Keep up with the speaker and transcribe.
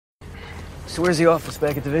So where's the office,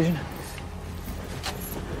 back at Division?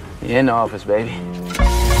 In the office, baby.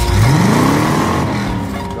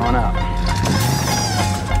 Going out.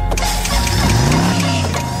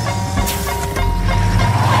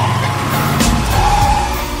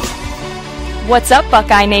 What's up,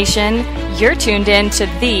 Buckeye Nation? You're tuned in to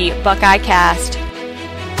the Buckeye Cast.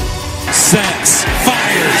 Sets,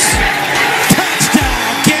 fires,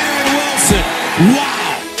 touchdown, Garrett Wilson.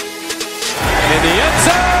 Wow. In the end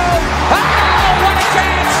zone. Oh, what a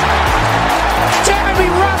catch. Jeremy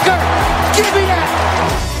Rucker, give me that.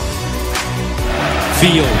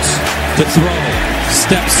 Fields, the throw,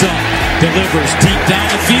 steps up, delivers deep down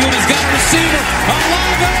the field. He's got a receiver.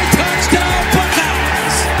 Olave, touchdown,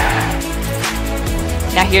 Buckeyes.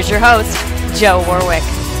 Now here's your host, Joe Warwick.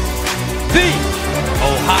 The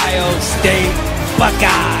Ohio State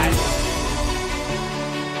Buckeyes.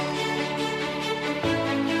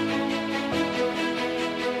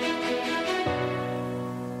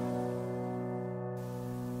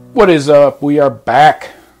 What is up? We are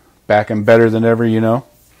back and better than ever, you know.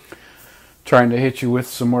 Trying to hit you with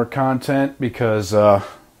some more content because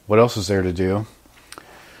what else is there to do?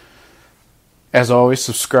 As always,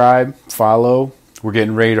 subscribe, follow. We're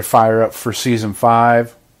getting ready to fire up for Season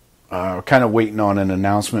 5. We're kind of waiting on an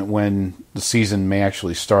announcement when the season may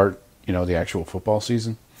actually start, you know, the actual football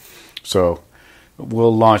season. So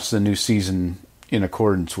we'll launch the new season in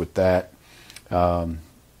accordance with that.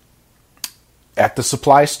 At the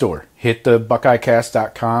supply store, hit the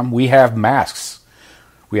BuckeyeCast.com. We have masks.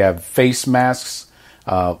 We have face masks,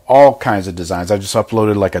 all kinds of designs. I just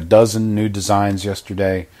uploaded like a dozen new designs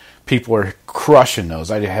yesterday. People are crushing those.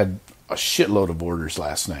 I had a shitload of orders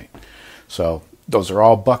last night. So those are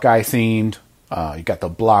all Buckeye themed. You got the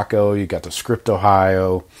Blocko, you got the Script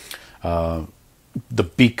Ohio, the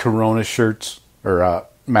Beat Corona shirts or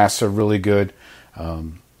masks are really good.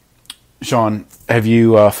 Shawn, have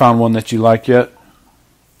you found one that you like yet?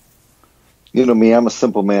 You know me, I'm a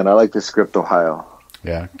simple man. I like the Script Ohio.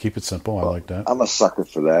 Yeah, keep it simple. I like that. I'm a sucker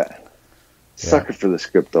for that. Yeah. Sucker for the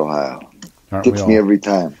Script Ohio. Aren't Gets we me all? every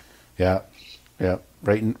time. Yeah.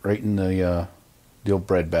 Right in the old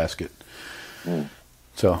bread basket. Mm.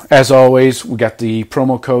 So, as always, we got the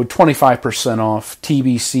promo code 25% off,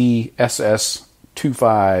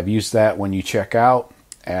 TBCSS25. Use that when you check out.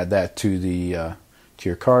 Add that to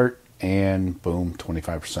your cart, and boom,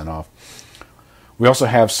 25% off. We also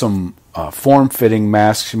have some form-fitting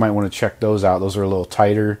masks. You might want to check those out. Those are a little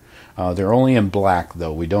tighter. They're only in black,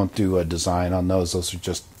 though. We don't do a design on those. Those are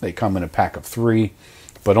just, they come in a pack of 3,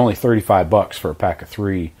 but only $35 for a pack of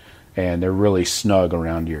 3, and they're really snug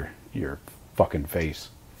around your fucking face.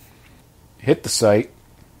 Hit the site.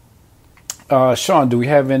 Shawn, do we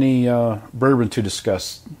have any bourbon to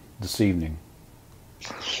discuss this evening?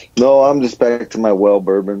 No, I'm just back to my well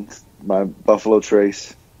bourbon, my Buffalo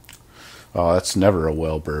Trace. Oh, that's never a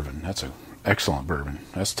well bourbon. That's an excellent bourbon.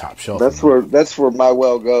 That's top shelf. That's where my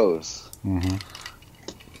well goes. Mm-hmm.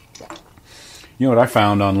 You know what I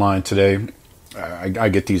found online today? I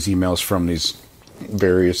get these emails from these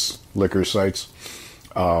various liquor sites.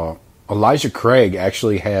 Elijah Craig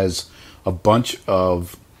actually has a bunch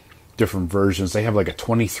of different versions. They have like a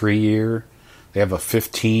 23-year. They have a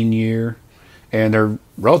 15-year. And they're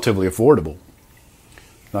relatively affordable.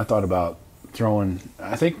 And I thought about throwing,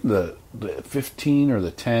 I think the 15 or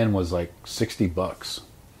the 10 was like $60.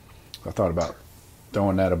 I thought about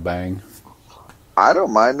throwing that a bang. I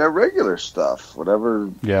don't mind their regular stuff, whatever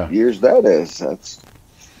Yeah. years that is. That's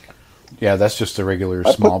just a regular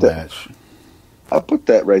small batch. I put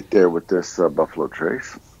that right there with this Buffalo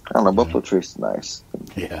Trace. I don't know, Buffalo Trace is nice.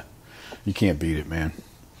 Yeah, you can't beat it, man.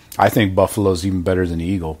 I think Buffalo's even better than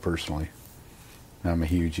Eagle, personally. I'm a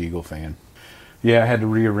huge Eagle fan. Yeah, I had to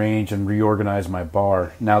rearrange and reorganize my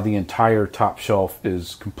bar. Now the entire top shelf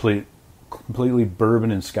is completely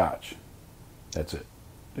bourbon and scotch. That's it.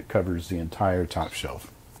 It covers the entire top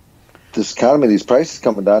shelf. This economy, these prices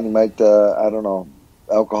coming down, you might, I don't know,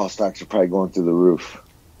 alcohol stocks are probably going through the roof.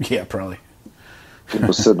 Yeah, probably.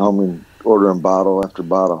 People sitting home and ordering bottle after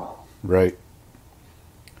bottle. Right.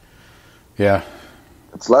 Yeah.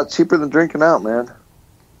 It's a lot cheaper than drinking out, man.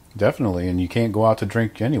 Definitely, and you can't go out to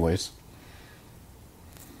drink anyways.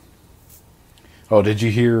 Oh, did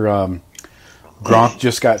you hear Gronk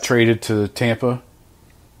just got traded to Tampa?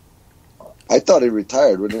 I thought he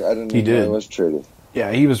retired. I didn't He even know did. he was traded.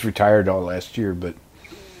 Yeah, he was retired all last year, but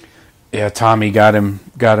yeah, Tommy got him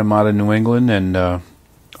out of New England and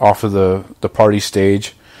off of the party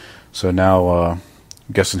stage. So now I'm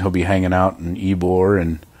guessing he'll be hanging out in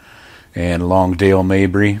Ybor and Longdale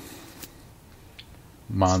Mabry.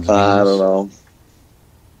 I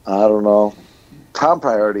don't know. Tom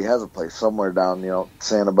probably already has a place somewhere down,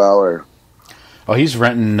 Sanibel or Oh, he's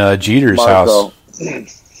renting Jeter's Marco.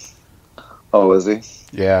 house. Oh, is he?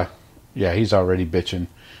 Yeah. Yeah, he's already bitching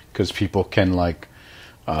because people can,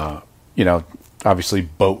 obviously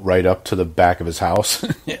boat right up to the back of his house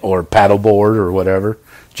or paddleboard or whatever,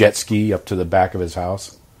 jet ski up to the back of his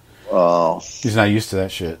house. Oh. He's not used to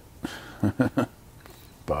that shit.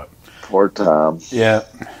 But Poor Tom. yeah,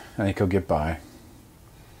 I think he'll get by.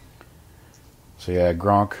 So yeah,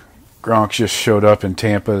 Gronk just showed up in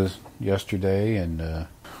Tampa yesterday and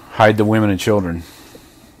hide the women and children.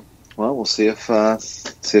 Well, we'll see if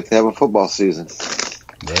they have a football season.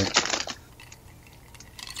 Right.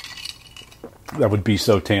 That would be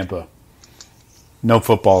so Tampa. No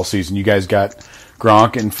football season. You guys got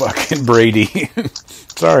Gronk and fucking Brady.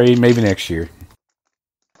 Sorry, maybe next year.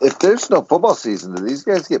 If there's no football season, do these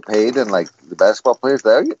guys get paid? And the basketball players,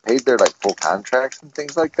 they get paid their full contracts and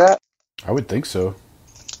things like that? I would think so.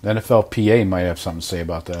 The NFLPA might have something to say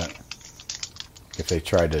about that if they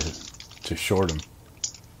tried to short them.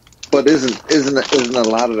 But isn't a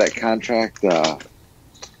lot of that contract?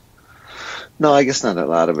 No, I guess not a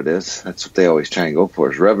lot of it is. That's what they always try and go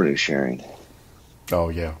for is revenue sharing. Oh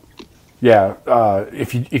yeah, yeah.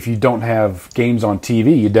 If you don't have games on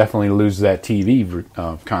TV, you definitely lose that TV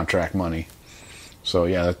contract money. So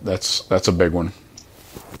yeah, that's a big one.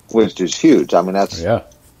 Which is huge. I mean, that's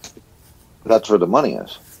where the money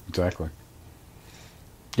is. Exactly.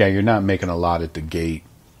 Yeah, you're not making a lot at the gate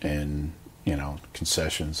and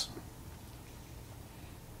concessions.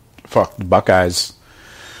 Fuck the Buckeyes.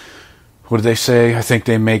 What did they say? I think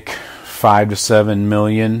they make $5 to $7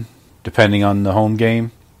 million, depending on the home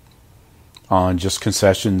game, on just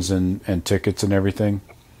concessions and tickets and everything.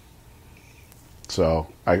 So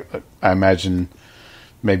I imagine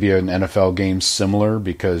maybe an NFL game similar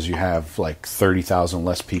because you have 30,000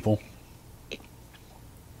 less people.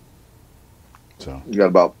 So you got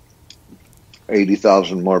about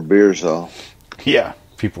 80,000 more beers, though. Yeah,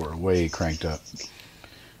 people are way cranked up.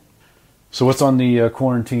 So what's on the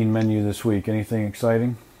quarantine menu this week? Anything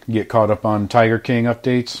exciting? Get caught up on Tiger King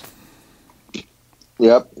updates?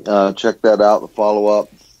 Yep, check that out, the follow-up.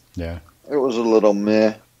 Yeah. It was a little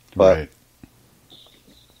meh, but right.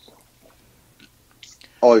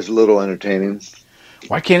 Always a little entertaining.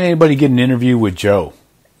 Why can't anybody get an interview with Joe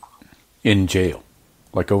in jail,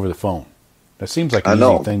 over the phone? That seems like an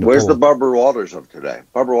easy thing to Where's pull. the Barbara Walters of today?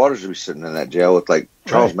 Barbara Walters would be sitting in that jail with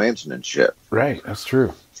Charles Manson and shit. Right, that's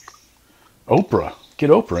true. Oprah. Get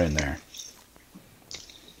Oprah in there.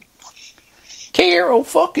 Carol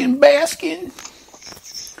fucking Baskin.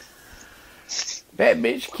 That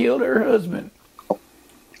bitch killed her husband.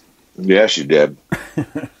 Yeah, she did.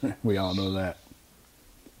 We all know that.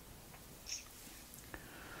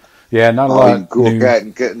 Yeah, not a All lot. you cool cat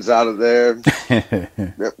and kittens out of there.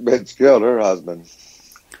 That bitch killed her husband.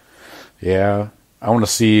 Yeah, I want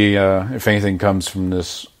to see if anything comes from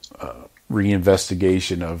this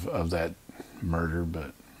reinvestigation of that murder,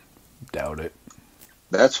 but doubt it.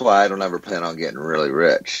 That's why I don't ever plan on getting really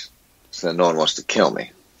rich, so no one wants to kill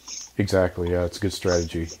me. Exactly, yeah, it's a good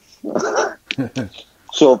strategy.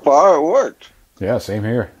 So far, it worked. Yeah, same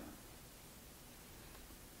here.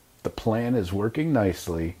 The plan is working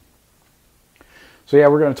nicely. So yeah,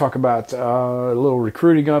 we're going to talk about a little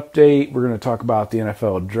recruiting update. We're going to talk about the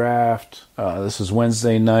NFL draft. This is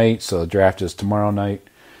Wednesday night, so the draft is tomorrow night.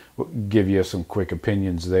 We'll give you some quick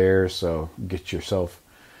opinions there, so get yourself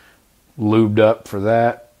lubed up for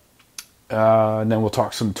that. And then we'll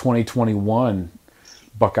talk some 2021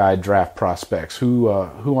 Buckeye draft prospects. Who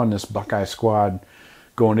on this Buckeye squad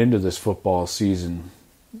going into this football season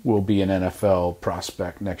will be an NFL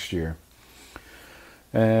prospect next year.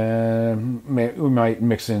 And we might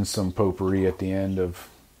mix in some potpourri at the end of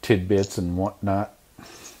tidbits and whatnot.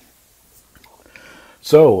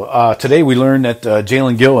 So today we learned that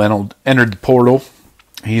Jalen Gill entered the portal.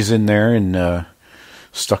 He's in there and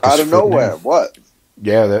stuck his out of foot nowhere. in. What?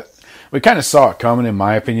 Yeah, we kind of saw it coming. In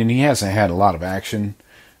my opinion, he hasn't had a lot of action.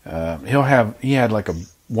 He had like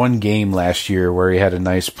one game last year where he had a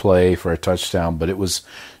nice play for a touchdown, but it was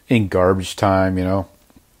in garbage time, Yeah,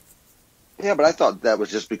 but I thought that was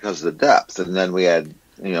just because of the depth, and then we had,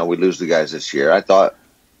 we lose the guys this year. I thought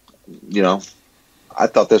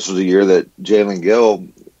this was a year that Jalen Gill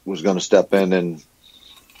was going to step in and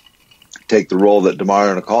take the role that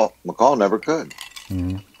DeMar and McCall never could.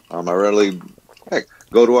 Mm-hmm.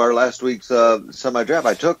 Go to our last week's semi-draft.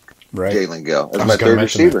 I took Jalen Gill as my third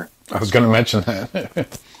receiver. I was going to mention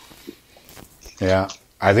that. Yeah,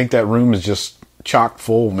 I think that room is just chock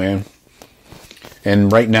full, man.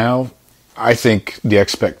 And right now, I think the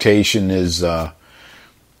expectation is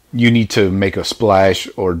you need to make a splash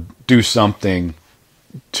or do something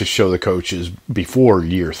to show the coaches before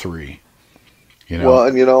year 3. You know?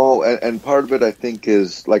 Well, and part of it I think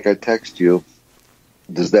is, like I text you,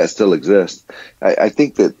 does that still exist? I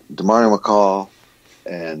think that Demario McCall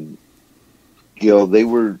and Gill, they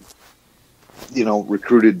were,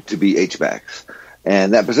 recruited to be H-backs.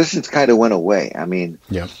 And that position's kind of went away. I mean,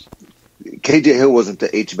 yeah. KJ Hill wasn't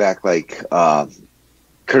the H-back like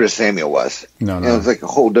Curtis Samuel was. No. It was like a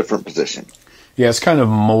whole different position. Yeah, it's kind of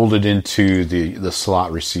molded into the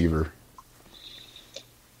slot receiver.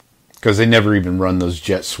 Because they never even run those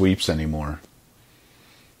jet sweeps anymore.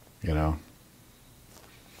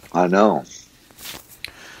 I know.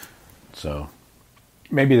 So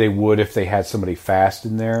maybe they would if they had somebody fast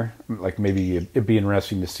in there. Like maybe it'd be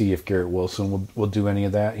interesting to see if Garrett Wilson will do any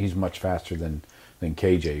of that. He's much faster than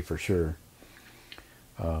KJ for sure.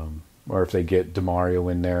 Or if they get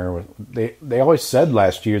DeMario in there. They always said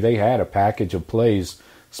last year they had a package of plays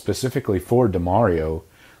specifically for DeMario.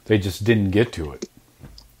 They just didn't get to it.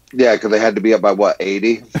 Yeah, because they had to be up by,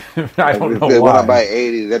 80? I don't know if they why. went up by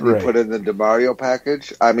 80, then Right. we put in the DeMario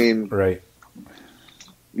package. I mean, Right.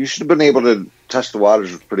 you should have been able to test the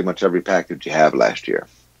waters with pretty much every package you have last year.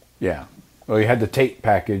 Yeah. Well, you had the Tate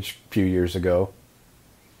package a few years ago.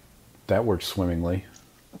 That worked swimmingly.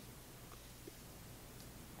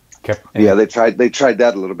 Yeah, they tried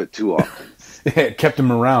that a little bit too often. It kept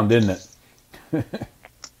him around, didn't it?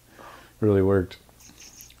 Really worked.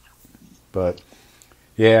 But,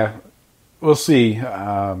 yeah, we'll see.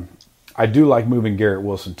 I do like moving Garrett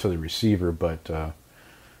Wilson to the receiver, but to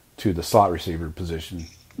the slot receiver position.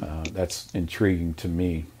 That's intriguing to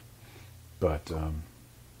me. But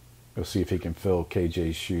we'll see if he can fill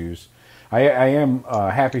KJ's shoes. I am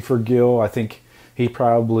happy for Gill. I think he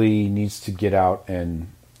probably needs to get out and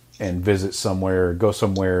visit somewhere, go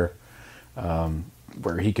somewhere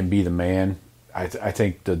where he can be the man. I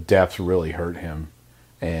think the depth really hurt him,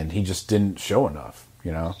 and he just didn't show enough,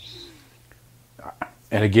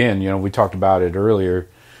 And again, we talked about it earlier.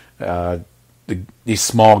 These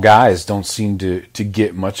small guys don't seem to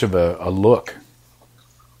get much of a look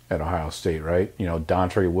at Ohio State, right?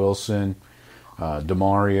 Dontre Wilson,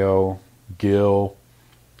 DeMario, Gill.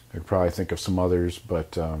 I could probably think of some others,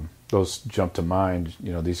 but those jump to mind.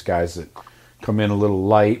 These guys that come in a little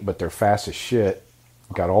light, but they're fast as shit,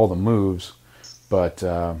 got all the moves, but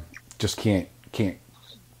just can't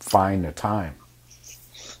find the time.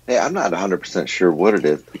 Hey, I'm not 100% sure what it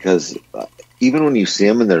is, because even when you see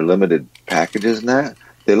them in their limited packages and that,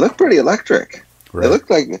 they look pretty electric. Right. They look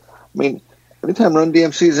like, anytime Run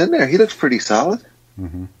DMC's in there, he looks pretty solid.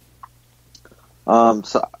 Mm-hmm.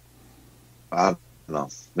 So, I don't know.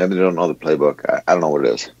 Maybe they don't know the playbook. I don't know what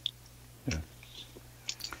it is.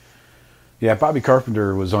 Yeah, Bobby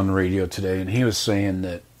Carpenter was on the radio today, and he was saying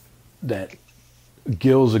that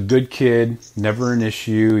Gill's a good kid, never an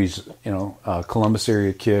issue. He's, a Columbus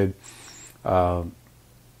area kid.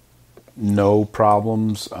 No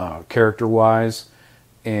problems character-wise.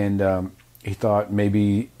 And he thought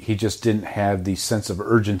maybe he just didn't have the sense of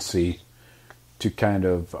urgency to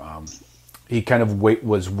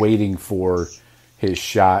was waiting for his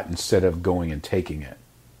shot instead of going and taking it.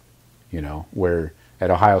 Where at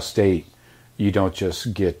Ohio State, you don't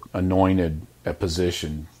just get anointed a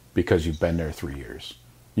position because you've been there 3 years.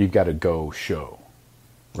 You've got to go show,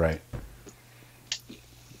 right?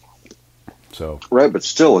 So right, but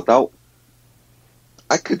still,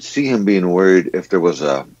 I could see him being worried if there was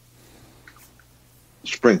a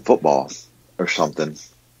spring football or something,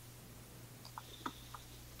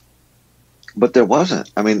 but there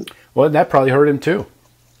wasn't. Well, that probably hurt him too.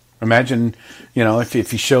 Imagine,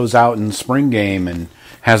 if he shows out in the spring game and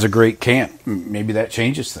has a great camp, maybe that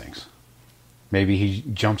changes things. Maybe he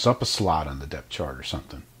jumps up a slot on the depth chart or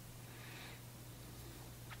something.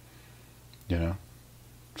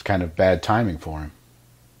 It's kind of bad timing for him.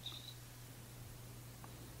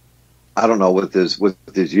 I don't know, with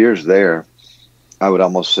his years there, I would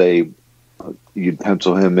almost say you'd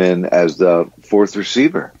pencil him in as the fourth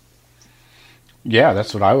receiver. Yeah,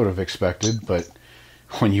 that's what I would have expected. But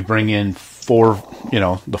when you bring in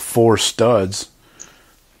the four studs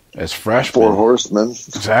as freshmen, 4 horsemen,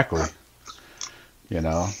 exactly.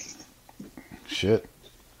 Shit.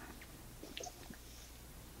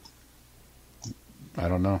 I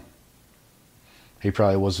don't know. He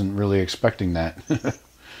probably wasn't really expecting that.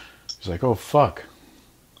 He's like, oh, fuck.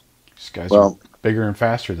 These guys are bigger and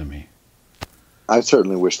faster than me. I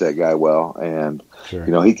certainly wish that guy well. And, sure.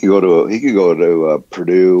 He could go to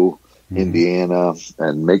Purdue, mm-hmm. Indiana,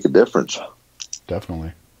 and make a difference.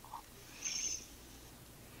 Definitely.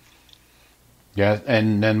 Yeah,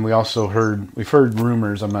 and then we've heard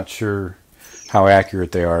rumors. I'm not sure how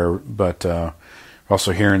accurate they are, but we're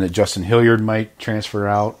also hearing that Justin Hilliard might transfer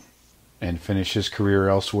out and finish his career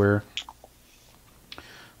elsewhere.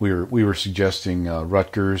 We were suggesting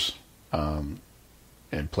Rutgers and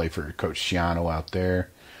play for Coach Shiano out there.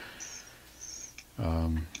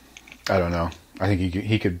 I don't know. I think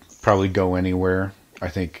he could probably go anywhere. I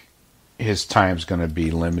think his time's going to be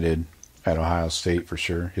limited at Ohio State for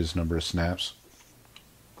sure. His number of snaps.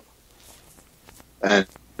 And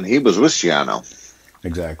he was with Shiano.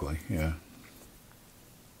 Exactly. Yeah.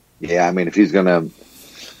 Yeah, I mean, if he's gonna,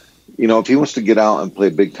 if he wants to get out and play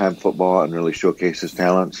big time football and really showcase his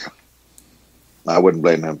talents, I wouldn't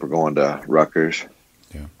blame him for going to Rutgers.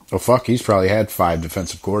 Yeah. Oh fuck, he's probably had 5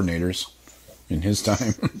 defensive coordinators in his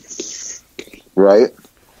time. Right.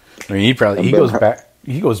 I mean,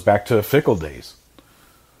 he goes back to Fickle days.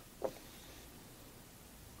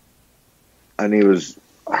 And he was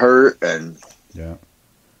hurt and yeah.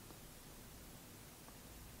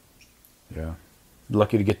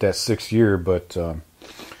 Lucky to get that 6th year, but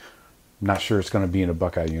not sure it's going to be in a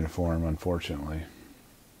Buckeye uniform, unfortunately.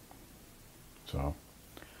 So,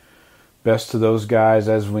 best to those guys.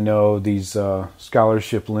 As we know, these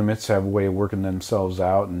scholarship limits have a way of working themselves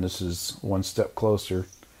out, and this is one step closer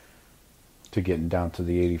to getting down to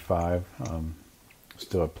the 85.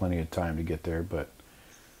 Still have plenty of time to get there, but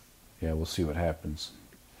yeah, we'll see what happens.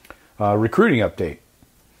 Recruiting update.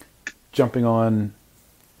 Jumping on,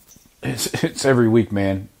 it's every week,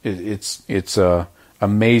 man. It's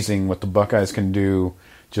amazing what the Buckeyes can do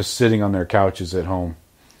just sitting on their couches at home.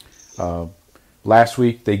 Last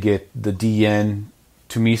week they get the DN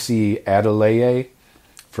Tumisi Adeleye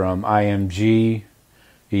from IMG.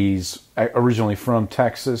 He's originally from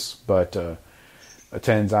Texas, but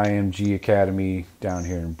attends IMG Academy down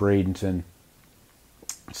here in Bradenton.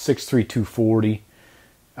 6'3", 240.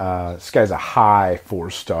 This guy's a high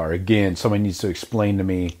 4-star. Again, somebody needs to explain to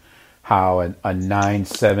me how a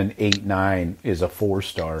 9.789 is a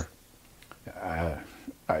 4-star. I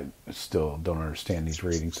still don't understand these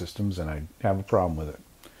rating systems, and I have a problem with it.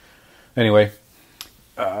 Anyway,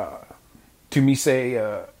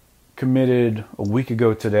 Tumise committed a week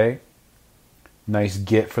ago today. Nice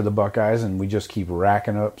get for the Buckeyes, and we just keep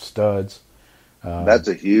racking up studs. That's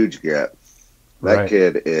a huge get. That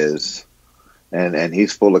kid is, and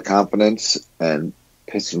he's full of confidence and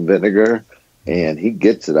piss and vinegar, and he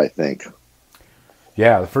gets it, I think.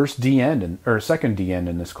 Yeah, the first second D end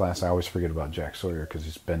in this class. I always forget about Jack Sawyer because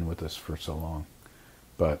he's been with us for so long.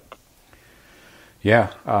 But yeah,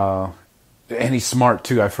 and he's smart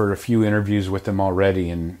too. I've heard a few interviews with him already,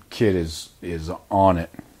 and kid is on it.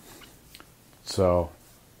 So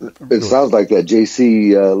it sounds like that.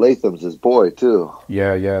 J.C. Latham's his boy too.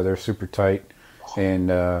 Yeah, they're super tight, and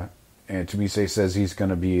Tumise says he's going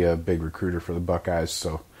to be a big recruiter for the Buckeyes.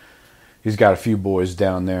 So he's got a few boys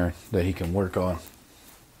down there that he can work on.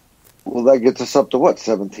 Well, that gets us up to what,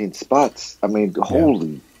 17 spots? I mean,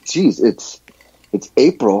 holy jeez, it's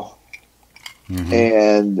April,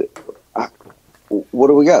 and what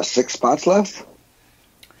do we got? 6 spots left?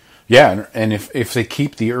 Yeah, and if they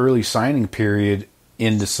keep the early signing period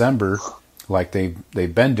in December, like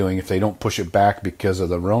they've been doing, if they don't push it back because of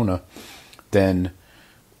the Rona, then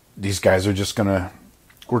these guys are just we're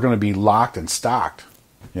gonna be locked and stocked,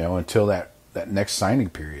 until that next signing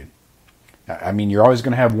period. I mean, you're always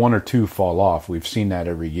going to have 1 or 2 fall off. We've seen that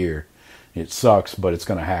every year. It sucks, but it's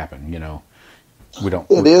going to happen. We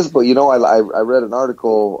don't. It is, but I read an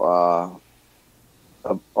article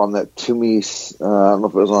on that Toomey's. I don't know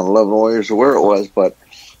if it was on 11 Warriors or where it was, but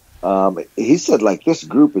he said like this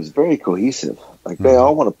group is very cohesive. Like they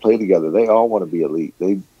all want to play together. They all want to be elite.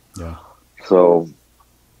 So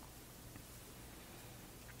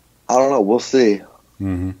I don't know. We'll see.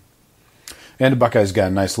 Mm-hmm. And the Buckeyes got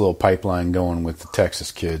a nice little pipeline going with the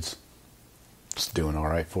Texas kids. It's doing all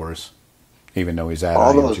right for us, even though he's at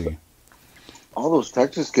IMG. All those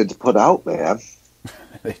Texas kids put out, man.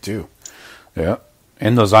 They do. Yeah.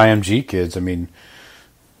 And those IMG kids, I mean,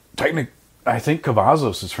 I think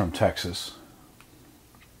Cavazos is from Texas.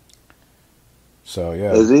 So,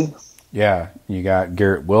 yeah. Is he? Yeah. You got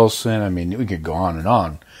Garrett Wilson. I mean, we could go on and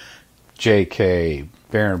on. J.K.,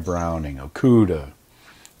 Baron Browning, Okuda.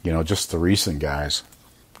 Just the recent guys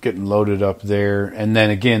getting loaded up there. And then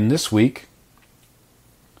again this week,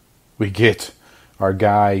 we get our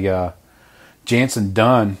guy Jansen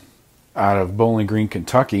Dunn out of Bowling Green,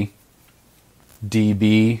 Kentucky.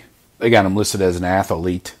 DB. They got him listed as an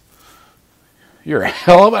athlete. You're a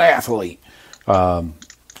hell of an athlete.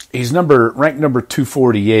 He's ranked number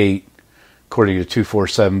 248, according to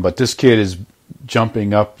 247. But this kid is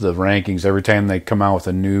jumping up the rankings. Every time they come out with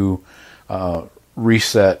a new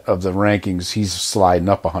reset of the rankings, he's sliding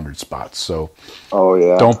up 100 spots. So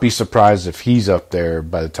don't be surprised if he's up there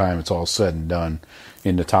by the time it's all said and done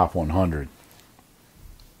in the top 100.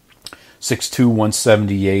 6'2",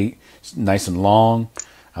 178, nice and long.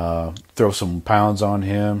 Throw some pounds on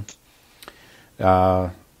him.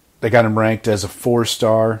 They got him ranked as a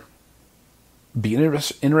 4-star. Be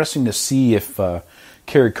interesting to see if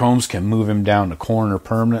Kerry Combs can move him down to corner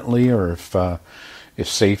permanently, or if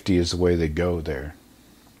safety is the way they go there.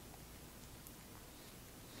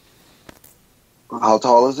 How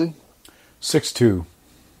tall is he? 6'2".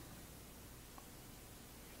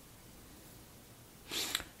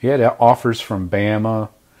 He had offers from Bama,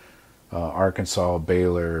 Arkansas,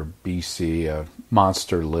 Baylor, BC, a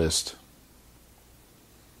monster list.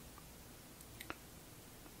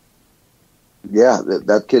 Yeah,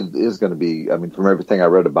 that kid is going to be, I mean, from everything I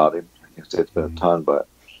read about him, it's been a ton, but.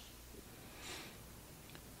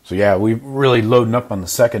 So, yeah, we're really loading up on the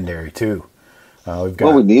secondary, too.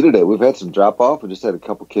 We needed it. We've had some drop-off. We just had a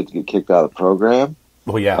couple kids get kicked out of the program.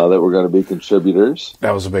 Well, yeah. That were going to be contributors.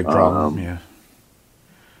 That was a big problem, yeah.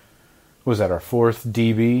 Was that our 4th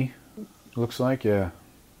DB? Looks like, yeah.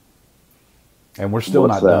 And we're still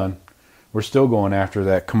not done. We're still going after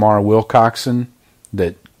that Kamara Wilcoxon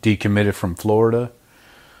that decommitted from Florida,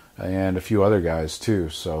 and a few other guys too.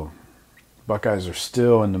 So Buckeyes are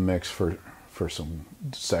still in the mix for some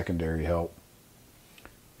secondary help,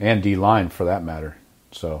 and D-line for that matter.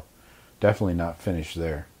 So definitely not finished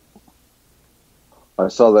there. I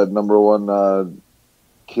saw that number 1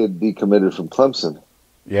 kid decommitted from Clemson.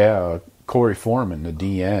 Yeah, Corey Foreman, the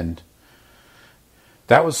D-end.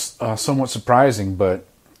 That was somewhat surprising, but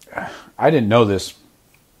I didn't know this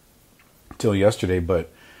until yesterday, but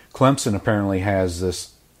Clemson apparently has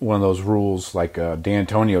this one of those rules like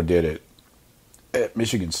D'Antonio did at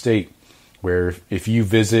Michigan State, where if you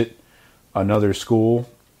visit another school,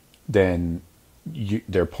 then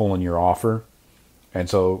they're pulling your offer. And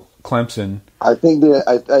so Clemson... I think,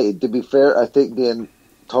 to be fair, I think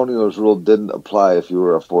D'Antonio's rule didn't apply if you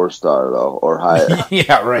were a 4-star, though, or higher.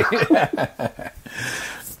 Yeah, right.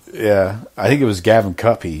 Yeah, I think it was Gavin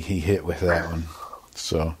Cupp he hit with that one.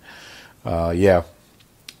 So, yeah.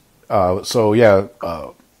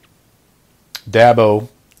 Dabo,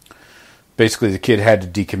 basically the kid had to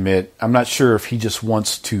decommit. I'm not sure if he just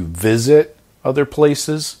wants to visit other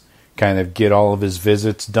places, kind of get all of his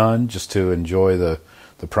visits done just to enjoy the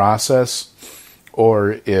process,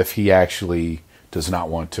 or if he actually does not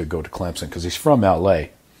want to go to Clemson because he's from LA,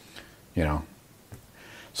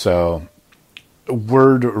 So,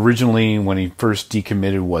 word originally when he first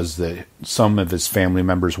decommitted was that some of his family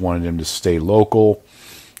members wanted him to stay local,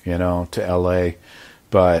 to LA,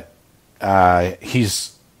 but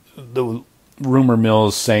he's the rumor mill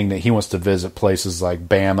is saying that he wants to visit places like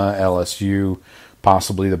Bama, LSU,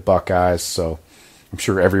 possibly the Buckeyes. So I'm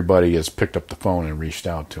sure everybody has picked up the phone and reached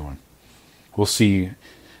out to him. We'll see.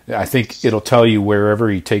 I think it'll tell you wherever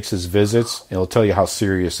he takes his visits, it'll tell you how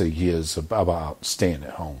serious he is about staying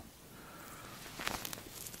at home.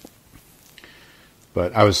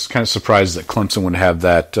 But I was kind of surprised that Clemson would have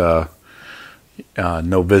that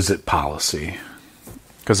no visit policy,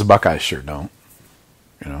 because the Buckeyes sure don't.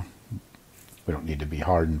 We don't need to be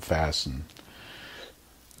hard and fast and.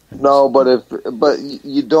 No, but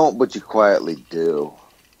you don't, but you quietly do.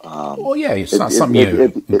 Well, yeah, it's not something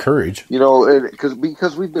you encourage.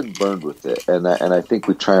 Because we've been burned with it, and I think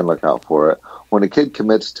we try and look out for it. When a kid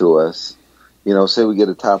commits to us, say we get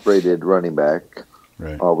a top-rated running back,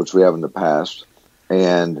 right, which we have in the past,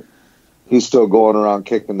 and he's still going around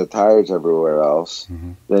kicking the tires everywhere else,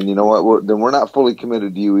 then you know what? We're not fully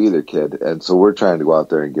committed to you either, kid. And so we're trying to go out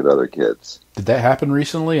there and get other kids. Did that happen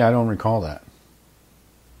recently? I don't recall that.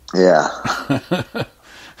 Yeah.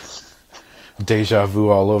 Deja vu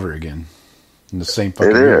all over again. In the same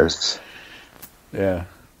fucking year. It is. Yeah.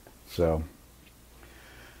 So.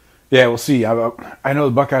 Yeah, we'll see. I know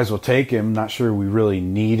the Buckeyes will take him. Not sure we really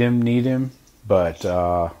need him. But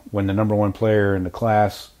when the number 1 player in the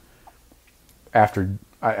class, after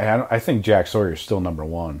I think Jack Sawyer's still number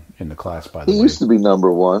 1 in the class. By the way, he used to be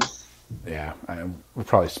number 1. Yeah, we're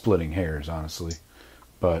probably splitting hairs, honestly.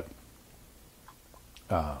 But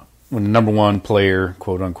when the number 1 player,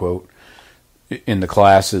 quote unquote, in the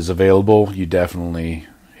class is available, you definitely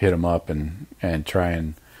hit him up and try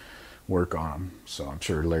and work on him. So I'm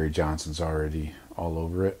sure Larry Johnson's already all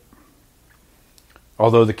over it.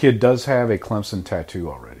 Although the kid does have a Clemson tattoo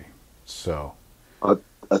already. So a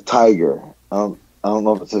tiger. I don't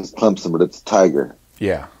know if it says Clemson, but it's a tiger.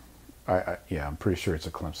 Yeah. I'm pretty sure it's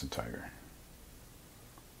a Clemson tiger.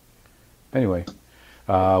 Anyway,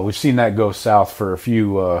 we've seen that go south for a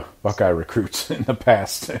few Buckeye recruits in the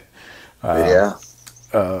past. Yeah.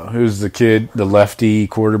 Who's the kid, the lefty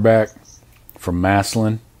quarterback from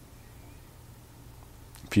Massillon?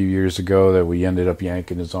 A few years ago that we ended up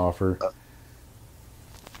yanking his offer.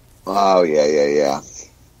 Oh, yeah.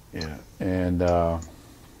 Yeah. And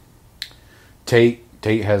Tate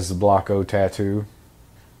has the Block O tattoo.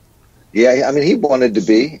 Yeah, I mean, he wanted to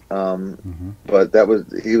be, but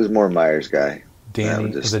he was more Myers guy.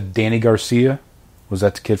 Was it Danny Garcia? Was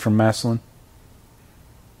that the kid from Massillon?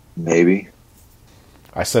 Maybe.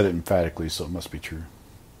 I said it emphatically, so it must be true.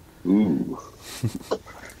 Ooh.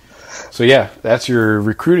 So yeah, that's your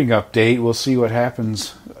recruiting update. We'll see what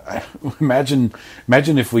happens. Imagine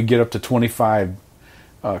if we get up to 25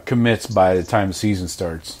 commits by the time the season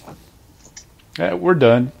starts. We're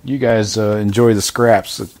done. You guys enjoy the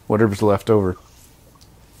scraps, whatever's left over.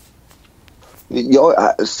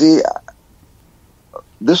 See,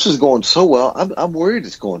 this is going so well. I'm worried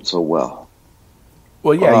it's going so well.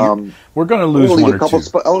 Well, yeah, we're going to lose one or two.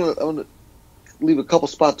 I want to leave a couple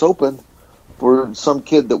spots open for some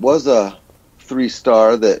kid that was a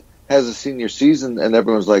 3-star that has a senior season, and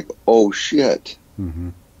everyone's like, "Oh shit!" Mm-hmm.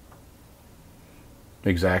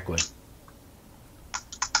 Exactly.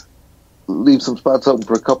 Leave some spots open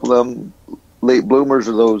for a couple of them late bloomers,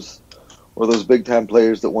 or those big time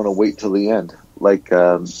players that want to wait till the end, like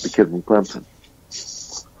the kid from Clemson.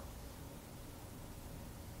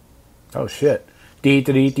 Oh shit!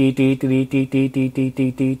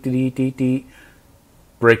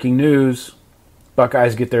 Breaking news.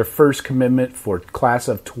 Buckeyes get their first commitment for class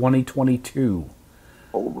of 2022.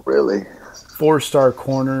 Oh, really? 4-star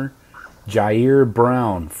corner, Jair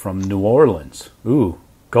Brown from New Orleans. Ooh,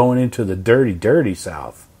 going into the dirty, dirty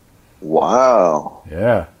South. Wow.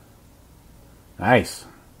 Yeah. Nice.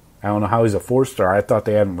 I don't know how he's a 4-star. I thought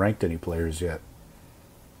they hadn't ranked any players yet.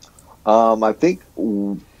 I think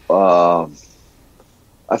one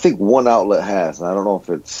outlet has. And I don't know if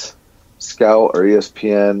it's Scout or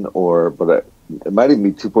ESPN but it might even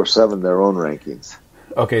be 247 their own rankings.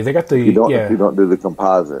 Okay, they got the if you don't do the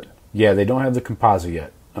composite. Yeah, they don't have the composite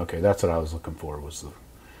yet. Okay, that's what I was looking for.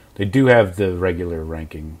 They do have the regular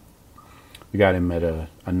ranking. We got him at a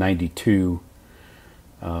 92,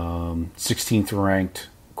 16th ranked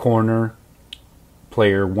corner,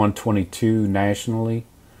 player 122 nationally.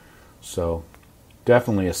 So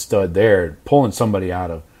definitely a stud there, pulling somebody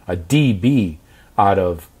out of a DB out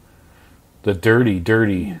of the dirty,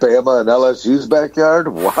 dirty Bama and LSU's backyard.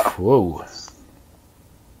 Wow! Whoa!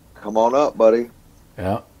 Come on up, buddy.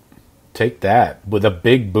 Yeah, take that with a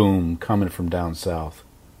big boom coming from down south.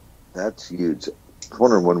 That's huge. I was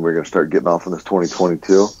wondering when we're going to start getting off in this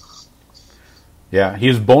 2022. Yeah, he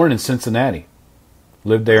was born in Cincinnati,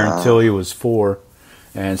 lived there until he was 4,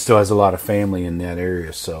 and still has a lot of family in that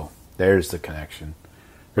area. So there's the connection.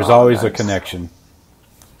 There's always a connection.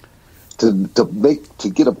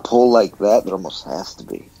 To get a pull like that, there almost has to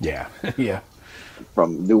be. Yeah, yeah.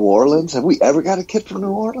 From New Orleans? Have we ever got a kid from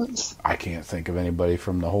New Orleans? I can't think of anybody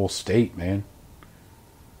from the whole state, man.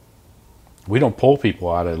 We don't pull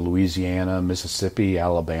people out of Louisiana, Mississippi,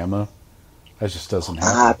 Alabama. That just doesn't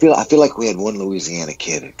happen. I feel like we had one Louisiana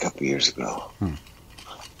kid a couple years ago.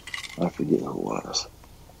 I forget who it was.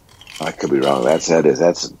 I could be wrong. That's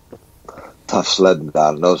tough sledding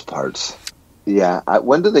down in those parts. Yeah,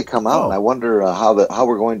 when do they come out? And I wonder how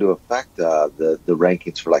we're going to affect the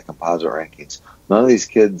rankings for like composite rankings. None of these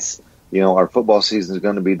kids, our football season is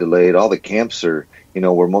going to be delayed. All the camps are,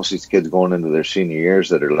 where most of these kids going into their senior years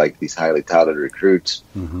that are like these highly touted recruits.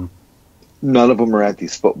 Mm-hmm. None of them are at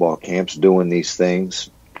these football camps doing these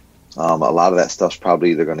things. A lot of that stuff's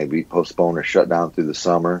probably either going to be postponed or shut down through the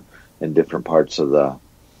summer in different parts of the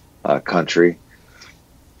country.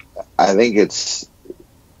 I think it's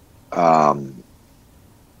going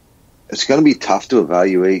to be tough to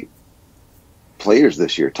evaluate players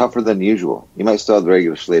this year, tougher than usual. You might still have the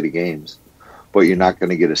regular slate of games, but you're not going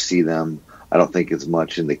to get to see them, I don't think, as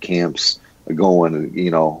much in the camps going,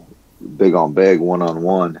 big on big,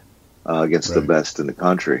 one-on-one against the best in the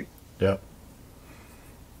country. Yep.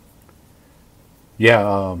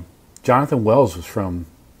 Yeah, Jonathan Wells was from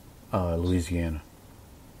Louisiana.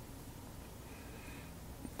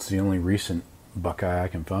 It's the only recent Buckeye I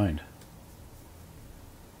can find.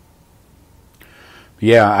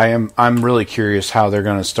 Yeah, I'm really curious how they're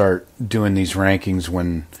going to start doing these rankings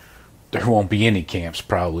when there won't be any camps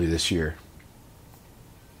probably this year.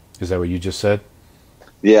 Is that what you just said?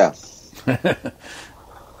 Yeah.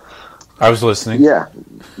 I was listening. Yeah.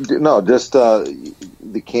 No, just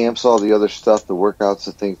the camps, all the other stuff, the workouts,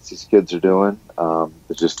 the things these kids are doing.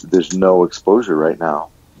 There's no exposure right now.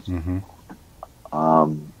 Mm-hmm.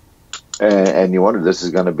 And you wonder, this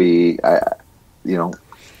is going to be,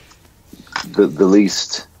 the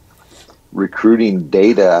least recruiting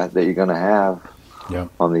data that you're going to have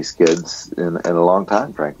on these kids in a long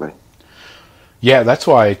time, frankly. Yeah, that's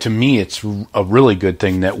why, to me, it's a really good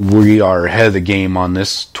thing that we are ahead of the game on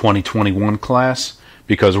this 2021 class,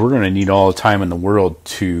 because we're going to need all the time in the world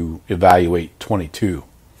to evaluate 22.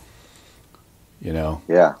 Yeah.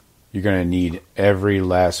 You're going to need every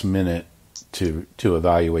last minute to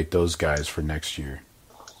evaluate those guys for next year.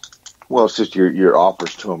 Well, it's just your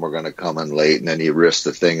offers to them are going to come in late, and then you risk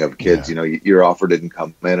the thing of kids. Your offer didn't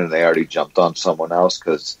come in, and they already jumped on someone else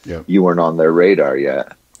because you weren't on their radar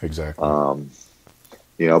yet. Exactly.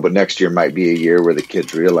 But next year might be a year where the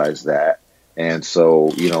kids realize that. And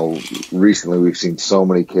so, recently we've seen so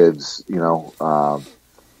many kids,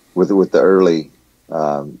 with the early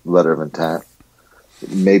letter of intent.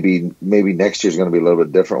 Maybe next year's going to be a little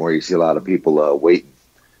bit different, where you see a lot of people waiting.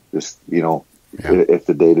 Just, if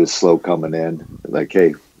the data is slow coming in, like,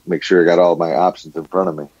 hey, make sure I got all my options in front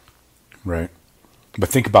of me. Right. But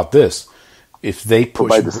think about this. If they push...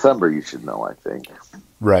 By December, you should know, I think.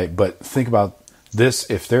 Right, but think about this.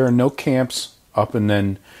 If there are no camps up, and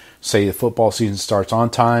then, say, the football season starts on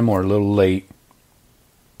time or a little late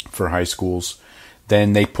for high schools,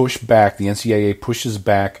 then they push back, the NCAA pushes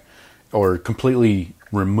back or completely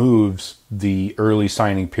removes the early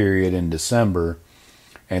signing period in December,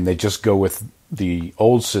 and they just go with the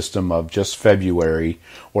old system of just February,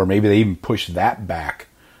 or maybe they even push that back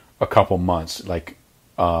a couple months, like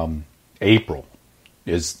April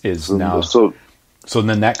is now. So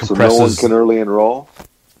then that compresses. So no one can early enroll?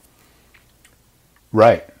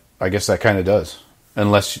 Right. I guess that kind of does.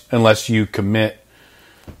 Unless you commit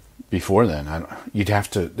before then. They'd have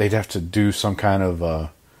to do some kind of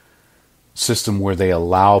system where they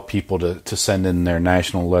allow people to send in their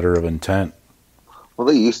national letter of intent. Well,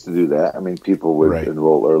 they used to do that. I mean, people would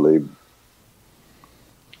enroll early.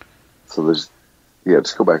 So just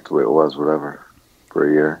go back to the way it was, whatever, for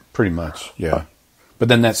a year. Pretty much, yeah. But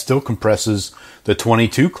then that still compresses the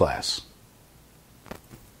 22 class.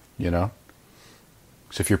 So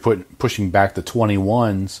if you're pushing back the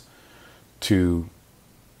 21s to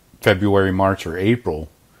February, March, or April,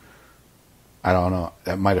 I don't know,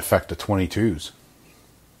 that might affect the 22s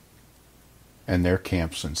and their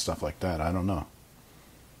camps and stuff like that. I don't know.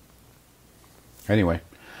 Anyway,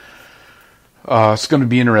 it's going to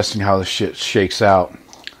be interesting how this shit shakes out.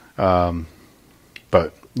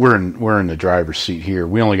 But we're in the driver's seat here.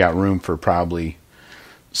 We only got room for probably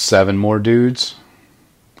 7 more dudes.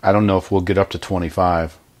 I don't know if we'll get up to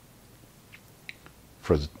 25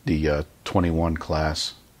 for the 21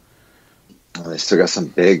 class. Well, they still got some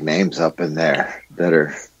big names up in there that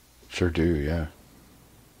are... Sure do, yeah.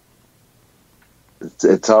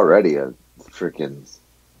 It's already a freaking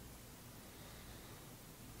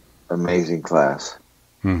amazing class.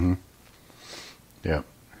 Mm-hmm. Yeah.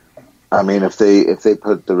 I mean, if the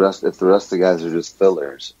rest of the guys are just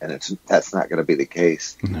fillers, and that's not going to be the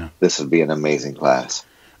case, this would be an amazing class.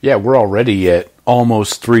 Yeah, we're already at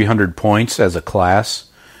almost 300 points as a class,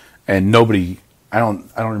 and nobody... I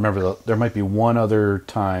don't remember. There might be one other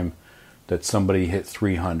time that somebody hit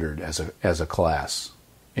 300 as a class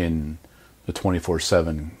in the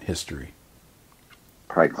 24/7 history.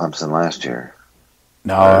 Probably Clemson last year.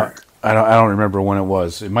 No, I don't remember when it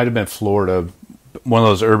was. It might have been Florida, one of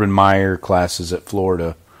those Urban Meyer classes at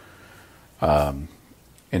Florida, in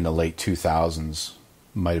the late 2000s.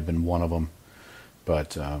 Might have been one of them,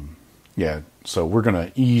 but yeah. So we're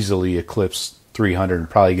gonna easily eclipse 300 and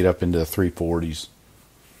probably get up into the 340s.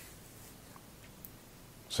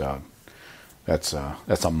 So that's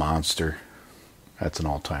a monster. That's an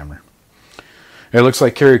all-timer. It looks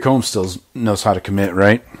like Kerry Combs still knows how to commit,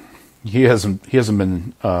 right? He hasn't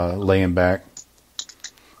been laying back.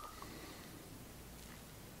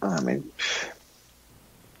 I mean,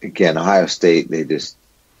 again, Ohio State, they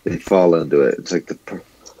fall into it. It's like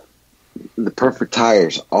the perfect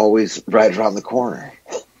tire's always right around the corner.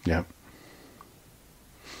 Yep.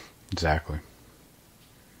 Exactly.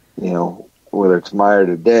 Whether it's Meyer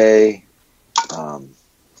today,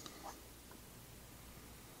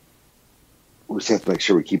 we just have to make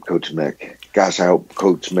sure we keep Coach Mick. Gosh, I hope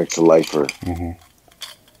Coach Mick's a lifer. Mm-hmm.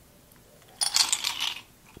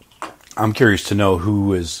 I'm curious to know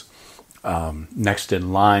who is next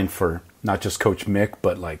in line for not just Coach Mick,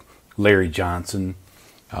 but like Larry Johnson.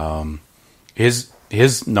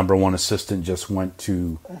 His number one assistant just went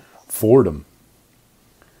to Fordham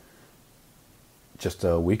just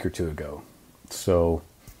a week or two ago. So,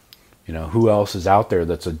 who else is out there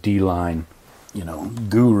that's a D-line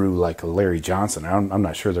guru like a Larry Johnson. I'm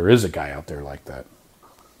not sure there is a guy out there like that.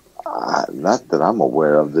 Not that I'm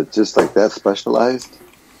aware of. That just like that specialized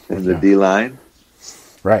in the D line.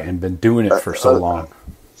 Right, and been doing it for so long.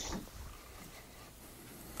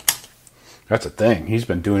 That's a thing. He's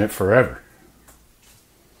been doing it forever.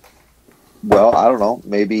 Well, I don't know.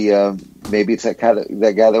 Maybe it's that guy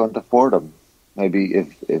that went to Fordham. Maybe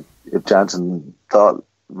if Johnson thought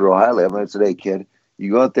real highly of him and said, "Hey, kid,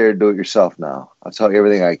 you go out there and do it yourself now. I'll tell you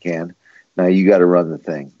everything I can. Now you got to run the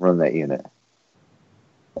thing, run that unit,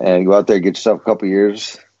 and go out there, get yourself a couple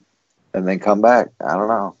years, and then come back." I don't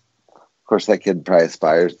know. Of course, that kid probably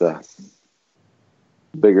aspires to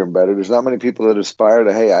bigger and better. There's not many people that aspire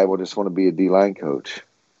to, "Hey, I would just want to be a D-line coach."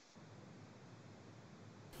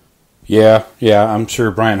 Yeah, I'm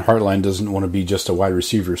sure Brian Hartline doesn't want to be just a wide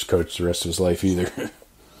receivers coach the rest of his life either.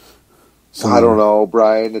 I don't know,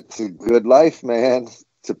 Brian. It's a good life, man.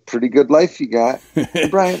 It's a pretty good life you got.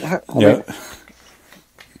 Brian, I mean,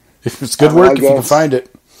 if it's good work, if you can find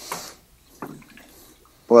it.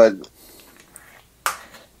 But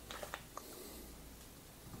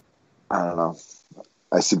I don't know.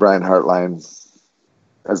 I see Brian Hartline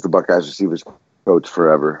as the Buckeyes receivers coach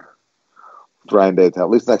forever. Ryan Day, at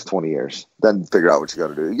least the next 20 years. Then figure out what you got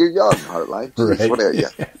to do. You're young, Hartline. Jeez, right. What are you?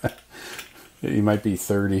 You might be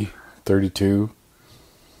 30, 32.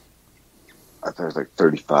 I thought it was like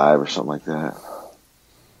 35 or something like that.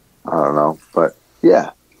 I don't know. But,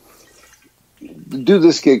 yeah. Do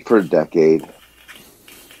this gig for a decade.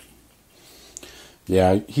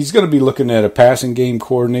 Yeah, he's going to be looking at a passing game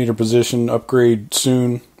coordinator position upgrade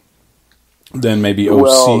soon. Then maybe OC.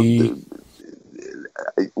 Well,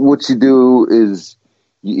 what you do is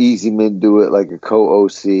you easy mid do it like a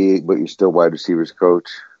co-OC, but you're still wide receivers coach.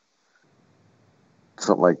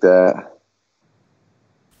 Something like that.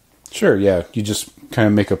 Sure, yeah. You just kind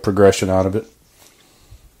of make a progression out of it.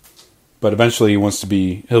 But eventually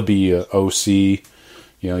he'll be a OC.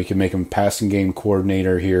 You can make him passing game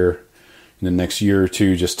coordinator here in the next year or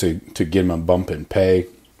two just to give him a bump in pay.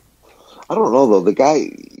 I don't know, though. The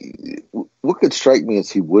guy, what could strike me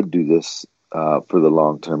as he would do this for the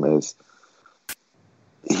long term is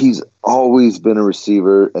he's always been a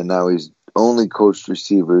receiver, and now he's only coached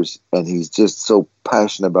receivers, and he's just so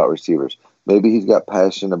passionate about receivers. Maybe he's got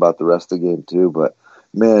passion about the rest of the game too, but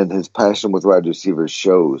man, his passion with wide receivers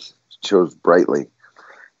shows brightly,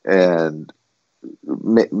 and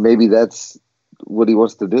maybe that's what he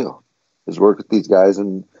wants to do, is work with these guys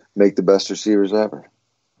and make the best receivers ever.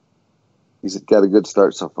 He's got a good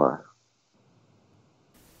start so far.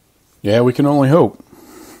 Yeah, we can only hope.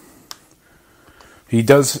 He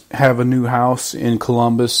does have a new house in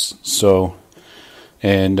Columbus,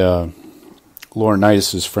 and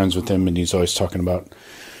Laurinaitis is friends with him, and he's always talking about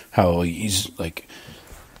how he's like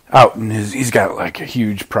out in he's got like a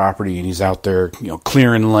huge property, and he's out there,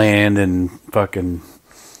 clearing land and fucking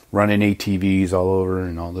running ATVs all over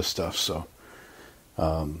and all this stuff. So,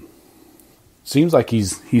 seems like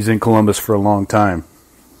he's in Columbus for a long time.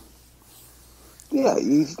 Yeah,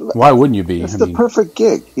 why wouldn't you be? It's the perfect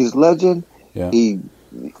gig. He's legend. Yeah. He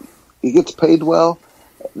gets paid well.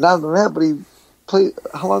 Not only that, but he played.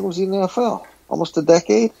 How long was he in the NFL? Almost a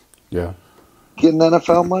decade. Yeah. Getting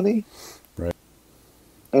NFL money. Right.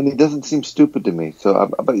 And he doesn't seem stupid to me.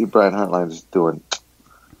 So I bet you Brian Hartline is doing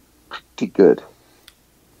pretty good.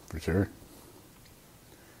 For sure.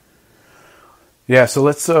 Yeah. So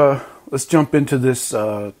let's jump into this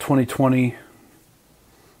 2020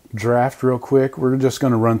 draft real quick. We're just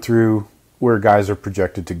going to run through where guys are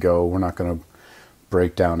projected to go. We're not going to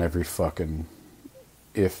break down every fucking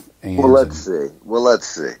if and. Well, let's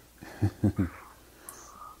see.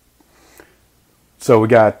 So we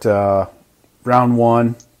got round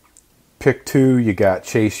 1, pick 2. You got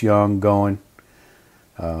Chase Young going.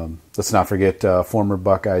 Let's not forget former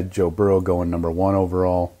Buckeye Joe Burrow going number 1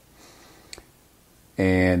 overall.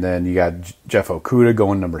 And then you got Jeff Okudah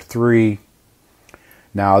going number 3.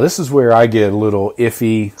 Now, this is where I get a little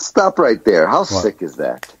iffy. Stop right there. How sick is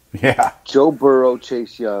that? Yeah. Joe Burrow,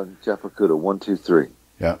 Chase Young, Jeff Okudah, 1, 2, 3.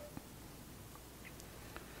 Yeah.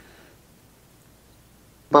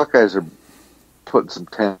 Buckeyes are putting some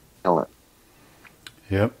talent.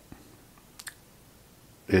 Yep.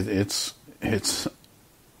 It's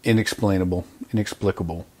inexplicable,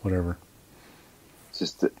 whatever.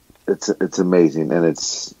 It's amazing, and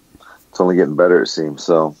it's only getting better, it seems.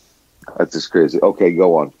 So that's just crazy. Okay,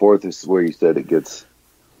 go on. 4th is where you said it gets.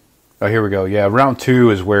 Oh, here we go. Yeah, round 2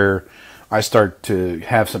 is where I start to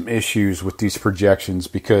have some issues with these projections,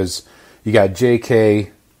 because you got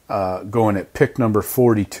J.K. Going at pick number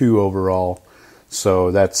 42 overall.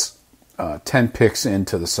 So that's 10 picks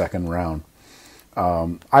into the second round.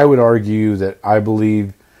 I would argue that I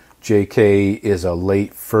believe J.K. is a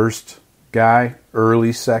late first guy,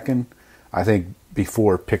 early second. I think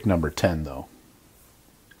before pick number 10, though.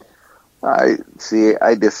 I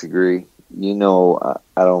disagree. I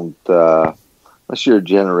don't. Unless you're a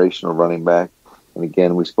generational running back, and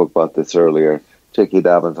again, we spoke about this earlier. J.K.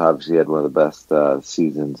 Dobbins obviously had one of the best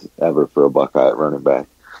seasons ever for a Buckeye at running back.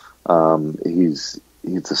 He's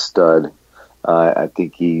a stud. I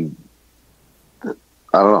think I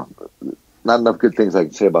don't know. Not enough good things I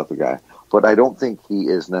can say about the guy, but I don't think he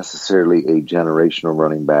is necessarily a generational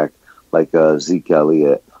running back like Zeke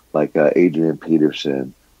Elliott, like Adrian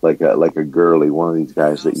Peterson, like a Gurley, one of these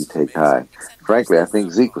guys that you take high. Frankly, I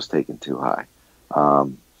think Zeke was taken too high. I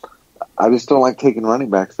just don't like taking running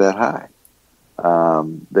backs that high.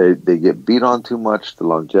 They get beat on too much. The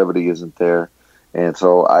longevity isn't there, and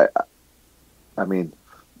so I mean,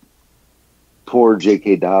 poor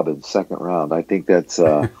J.K. Dobbins, second round. I think that's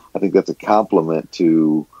a compliment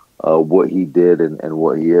to what he did and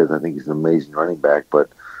what he is. I think he's an amazing running back, but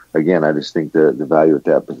again, I just think the value at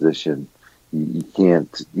that position, you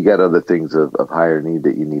can't. You got other things of higher need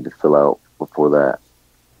that you need to fill out before that.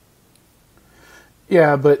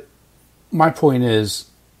 Yeah, but my point is,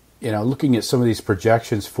 looking at some of these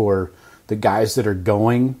projections for the guys that are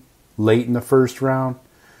going late in the first round,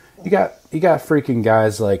 you got freaking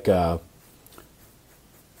guys like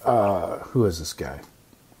who is this guy?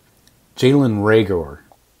 Jalen Reagor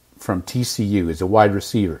from TCU is a wide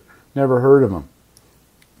receiver. Never heard of him.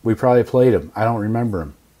 We probably played him. I don't remember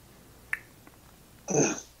him.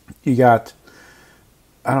 You got,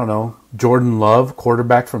 I don't know, Jordan Love,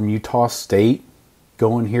 quarterback from Utah State,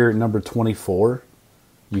 going here at number 24.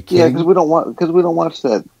 You kidding? Yeah, because we don't watch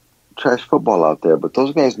that trash football out there. But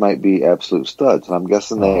those guys might be absolute studs. I'm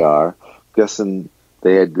guessing they are. I'm guessing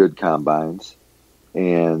they had good combines,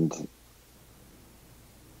 and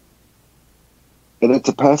it's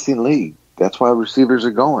a passing league. That's why receivers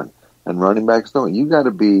are going and running backs don't. You got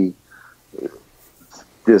to be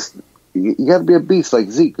you got to be a beast like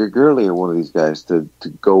Zeke or Gurley or one of these guys to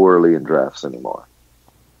go early in drafts anymore.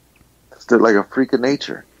 It's like a freak of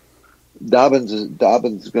nature. Dobbins is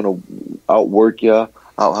going to outwork you,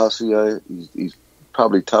 out-hustle you. He's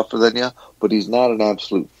probably tougher than you, but he's not an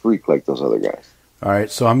absolute freak like those other guys. All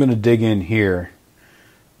right, so I'm going to dig in here.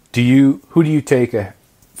 Who do you take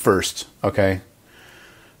first? Okay,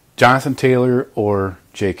 Jonathan Taylor or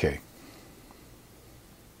J.K.?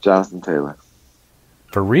 Jonathan Taylor.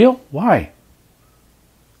 For real? Why?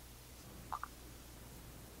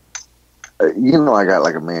 I got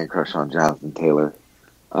like a man crush on Jonathan Taylor.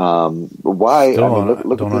 Why?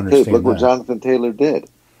 Look at the tape. Look what Jonathan Taylor did.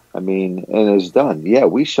 And it's done. Yeah,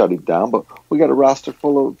 we shut him down, but we got a roster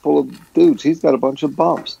full of dudes. He's got a bunch of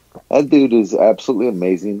bumps. That dude is absolutely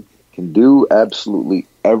amazing. Can do absolutely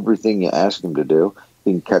everything you ask him to do.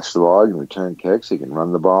 He can catch the ball, he can return kicks, he can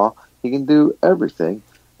run the ball, he can do everything.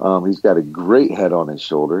 He's got a great head on his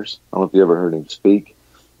shoulders. I don't know if you ever heard him speak.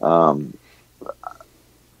 I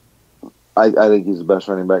think he's the best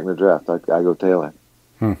running back in the draft. I go Taylor.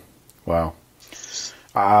 Wow.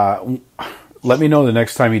 Let me know the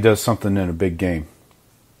next time he does something in a big game.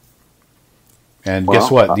 And guess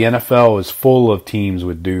what? The NFL is full of teams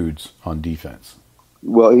with dudes on defense.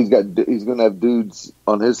 Well, he's going to have dudes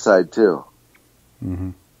on his side too. Mm-hmm.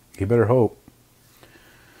 He better hope.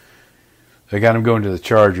 They got him going to the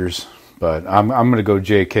Chargers, but I'm going to go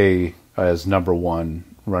J.K. as number one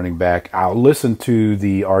running back. I'll listen to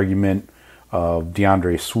the argument of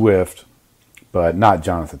DeAndre Swift, but not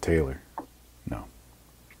Jonathan Taylor. No,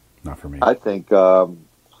 not for me. I think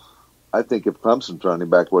if Clemson's running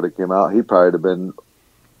back would have came out, he'd probably have been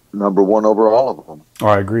number one over all of them. Oh,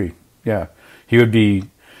 I agree. Yeah, he would be.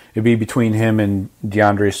 It'd be between him and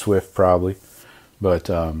DeAndre Swift probably, but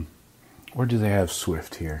where do they have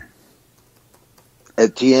Swift here?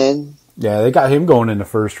 Etienne. Yeah, they got him going in the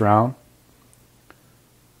first round.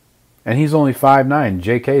 And he's only 5'9".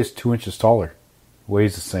 J.K. is 2 inches taller.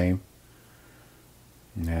 Weighs the same.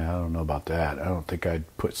 Yeah, I don't know about that. I don't think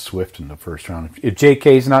I'd put Swift in the first round. If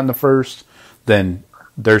J.K.'s not in the first, then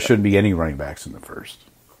there shouldn't be any running backs in the first.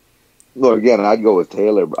 Well, again, I'd go with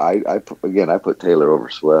Taylor. I put Taylor over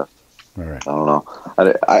Swift. All right. I don't know.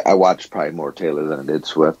 I watched probably more Taylor than I did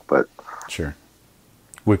Swift, but sure.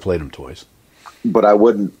 We played him twice. But I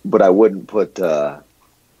wouldn't put. I'm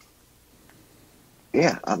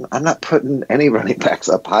not putting any running backs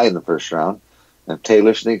up high in the first round. If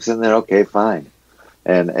Taylor sneaks in there, okay, fine.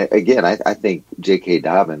 And again, I think J.K.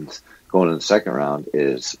 Dobbins going in the second round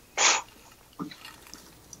is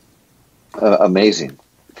amazing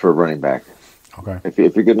for a running back. Okay. If you're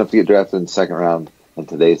good enough to get drafted in the second round in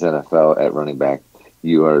today's NFL at running back,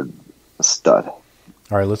 you are a stud. All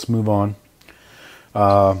right, let's move on.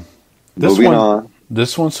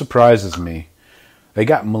 This one surprises me. They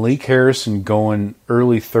got Malik Harrison going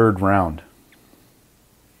early third round.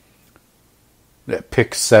 At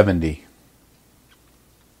pick 70.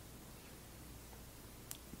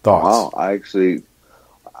 Thoughts? Wow, I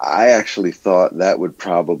actually thought that would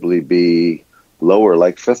probably be lower,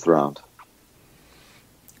 like 5th round.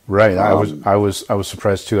 Right. I was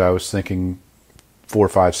surprised too. I was thinking 4,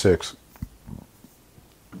 5, 6.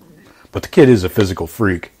 But the kid is a physical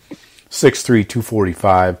freak. 6'3",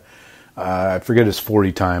 245. I forget his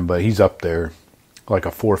 40 time, but he's up there, like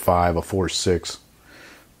a 4.5, a 4.6.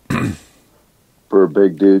 For a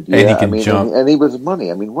big dude, yeah. And he can jump. And he was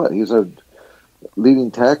money. I mean, what? He was a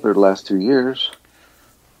leading tackler the last 2 years.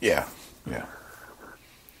 Yeah.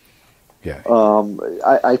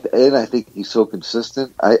 I think he's so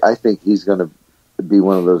consistent. I think he's going to be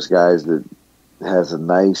one of those guys that has a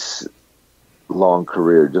nice long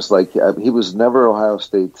career. Just like he was never Ohio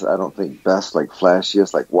State's, I don't think, best, like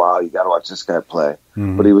flashiest, like wow, you got to watch this guy play.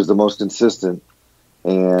 Mm-hmm. But he was the most consistent,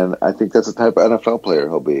 and I think that's the type of NFL player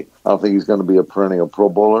he'll be. I don't think he's going to be a perennial Pro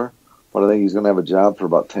Bowler, but I think he's going to have a job for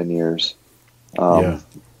about 10 years, and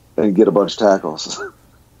get a bunch of tackles.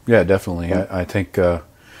 Yeah, definitely. I think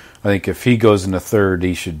if he goes in the third,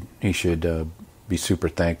 he should be super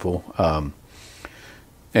thankful.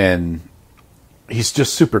 And he's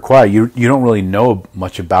just super quiet. You don't really know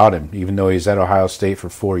much about him, even though he's at Ohio State for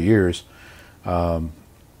 4 years. You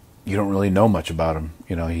don't really know much about him.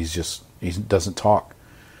 You know, he doesn't talk,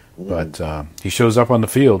 but he shows up on the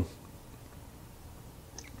field.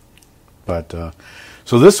 But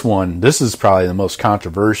so this is probably the most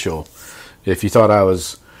controversial. If you thought I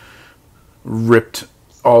was ripped,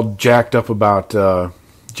 all jacked up about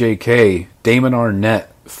J.K., Damon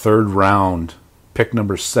Arnett, 3rd round, pick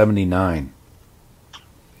number 79.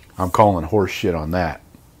 I'm calling horse shit on that.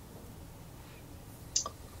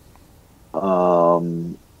 I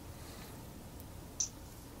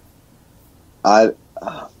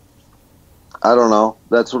don't know.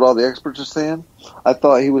 That's what all the experts are saying. I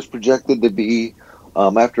thought he was projected to be,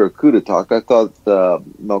 after Okudah talked, I thought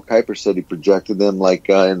Mel Kiper said he projected them like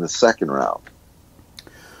in the 2nd round.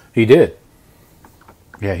 He did.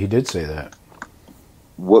 Yeah, he did say that.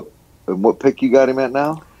 What pick you got him at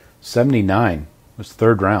now? 79. It's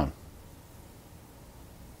 3rd round.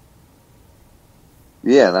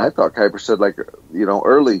 Yeah, and I thought Kiper said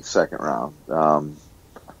early 2nd round,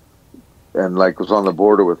 and was on the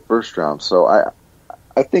border with 1st round. So I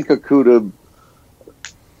think Okudah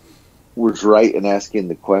was right in asking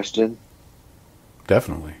the question.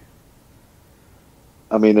 Definitely.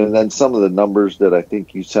 I mean, and then some of the numbers that I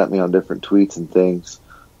think you sent me on different tweets and things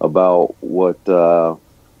about what our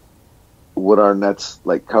Nets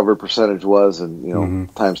cover percentage was,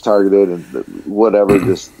 and times targeted and whatever,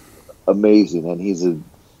 just amazing. And he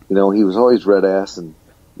was always red ass and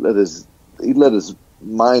let his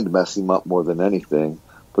mind mess him up more than anything.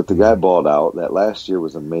 But the guy balled out. That last year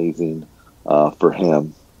was amazing for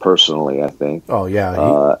him personally, I think. Oh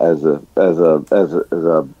yeah, as a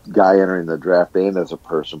guy entering the draft and as a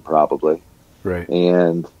person probably. Right.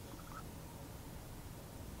 And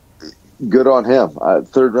good on him.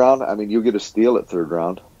 3rd round. I mean, you'll get a steal at 3rd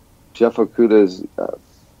round. Jeff Okudah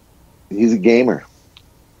he's a gamer.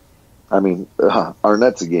 I mean,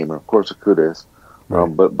 Arnett's a gamer. Of course, Okudah is. Right.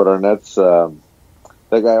 But Arnett's that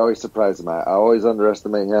guy always surprises me. I always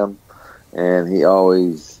underestimate him, and he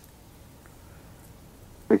always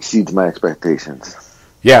exceeds my expectations.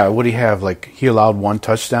 Yeah, what do he have? He allowed 1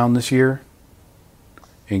 touchdown this year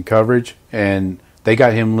in coverage, and they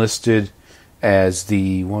got him listed as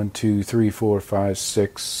the 1, 2, 3, 4, 5,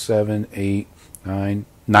 6, 7, 8, 9,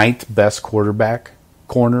 9th best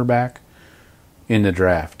cornerback in the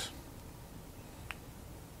draft.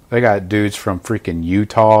 They got dudes from freaking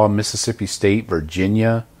Utah, Mississippi State,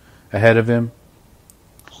 Virginia ahead of him.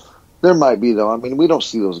 There might be, though. I mean, we don't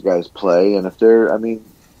see those guys play, and if there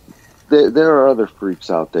are other freaks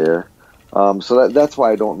out there. So that's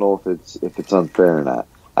why I don't know if it's unfair or not.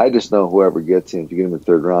 I just know whoever gets him, if you get him in the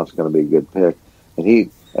 3rd round, it's going to be a good pick. And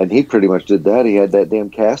he pretty much did that. He had that damn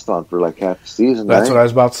cast on for half the season. That's what I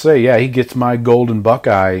was about to say. Yeah, he gets my Golden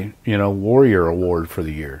Buckeye, Warrior Award for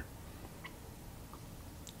the year.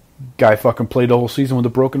 Guy fucking played the whole season with a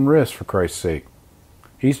broken wrist, for Christ's sake.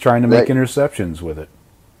 He's trying to make interceptions with it.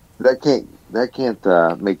 That can't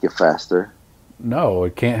make you faster. No,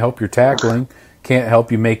 it can't help your tackling. Can't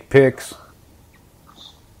help you make picks.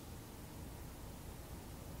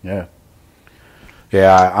 Yeah.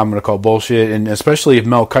 Yeah, I'm going to call bullshit, and especially if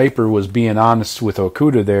Mel Kiper was being honest with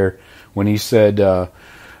Okuda there when he said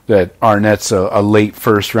that Arnett's a late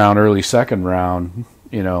first round, early second round,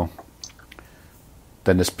 then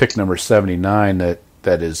this pick number 79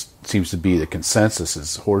 that seems to be the consensus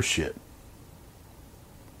is horseshit.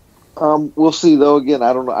 We'll see though. Again,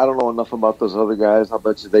 I don't know enough about those other guys. I'll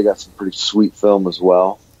bet you they got some pretty sweet film as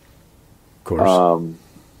well. Of course.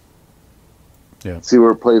 Yeah. See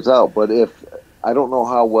where it plays out. But I don't know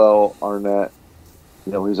how well Arnett,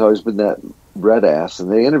 he's always been that red ass,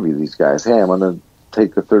 and they interview these guys. Hey, I'm going to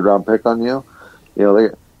take the 3rd round pick on you.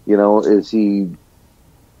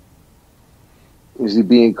 Is he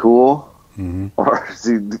being cool, or is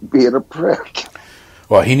he being a prick?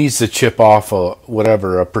 Well, he needs to chip off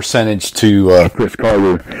a percentage to Chris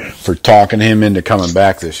Carter for talking him into coming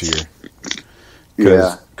back this year.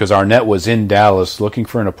 Because Arnett was in Dallas looking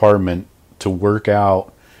for an apartment to work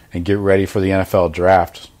out and get ready for the NFL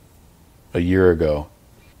draft a year ago.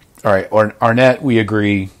 All right, Arnett, we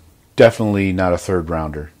agree, definitely not a 3rd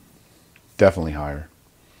rounder. Definitely higher.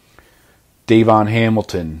 Davon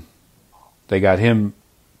Hamilton, they got him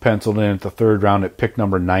penciled in at the 3rd round at pick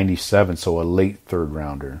number 97, so a late 3rd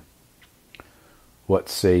rounder. What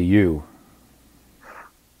say you?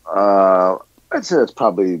 I'd say that's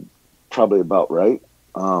probably about right.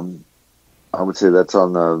 I would say that's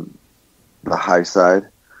on the high side.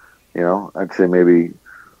 I'd say maybe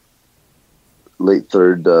late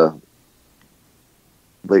 3rd,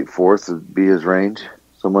 late 4th would be his range,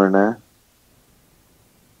 somewhere in there.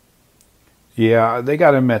 Yeah, they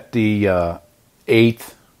got him at the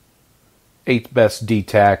 8th best D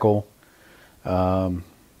tackle.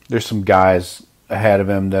 There's some guys ahead of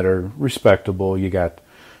him that are respectable. You got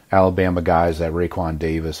Alabama guys, that Raekwon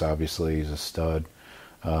Davis, obviously, he's a stud.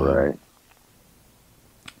 Right.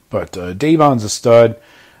 But Davon's a stud.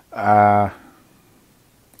 I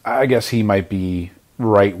guess he might be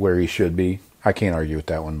right where he should be. I can't argue with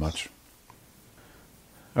that one much.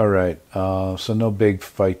 All right, so no big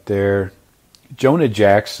fight there. Jonah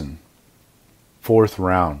Jackson, 4th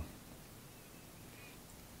round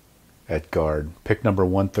at guard, pick number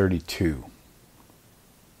 132.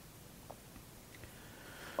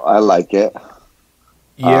 I like it.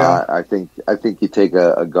 Yeah, I think you take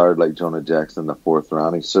a guard like Jonah Jackson in the 4th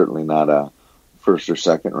round. He's certainly not a 1st or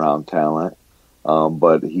 2nd round talent,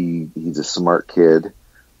 but he's a smart kid.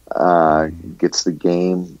 Gets the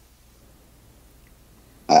game.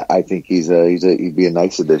 I think he'd be a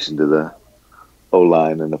nice addition to the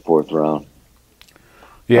O-line in the 4th round.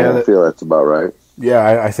 Yeah, I feel that's about right.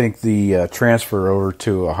 Yeah, I think the transfer over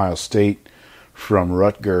to Ohio State from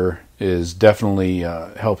Rutger is definitely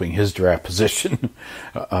helping his draft position.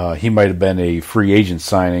 He might have been a free agent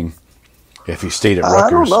signing if he stayed at Rutgers. I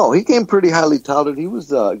don't know. He came pretty highly touted. He was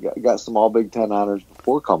got some All Big Ten honors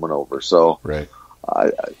before coming over. So right.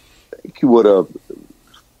 I think he would have.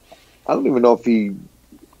 I don't even know if he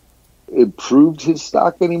improved his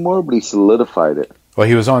stock anymore, but he solidified it. Well,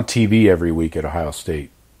 he was on TV every week at Ohio State.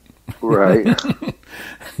 Right.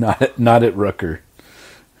 not at Rutgers.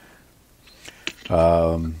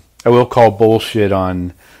 I will call bullshit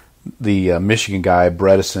on the Michigan guy,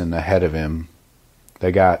 Bredesen, ahead of him.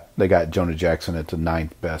 They got Jonah Jackson at the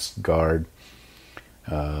 9th best guard.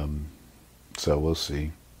 So we'll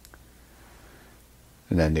see.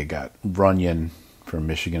 And then they got Runyon from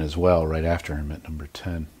Michigan as well, right after him at number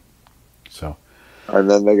 10. So. And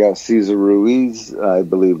then they got Cesar Ruiz. I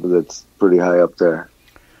believe that's pretty high up there.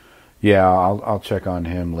 Yeah, I'll check on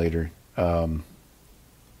him later.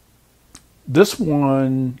 This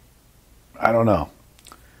one, I don't know.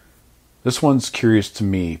 This one's curious to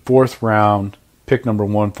me. 4th round, pick number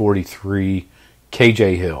 143,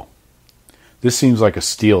 KJ Hill. This seems like a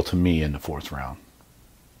steal to me in the 4th round.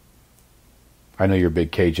 I know you're a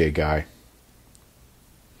big KJ guy.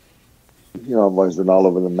 I've always been all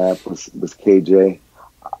over the map with KJ.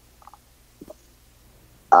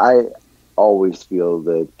 I always feel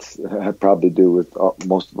that I probably do with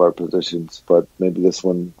most of our positions, but maybe this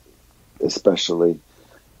one especially,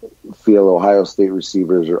 feel Ohio State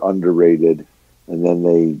receivers are underrated, and then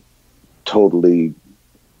they totally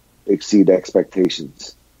exceed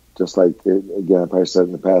expectations. Just like, again, I probably said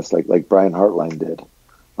in the past, like Brian Hartline did,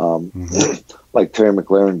 like Terry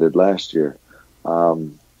McLaurin did last year.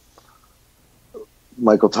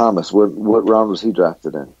 Michael Thomas, what round was he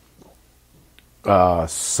drafted in?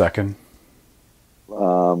 2nd.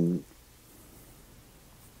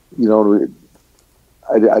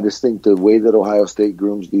 I just think the way that Ohio State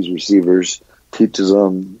grooms these receivers, teaches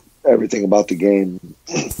them everything about the game,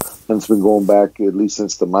 and it's been going back at least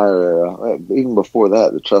since the Meyer era, even before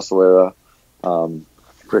that, the Tressel era.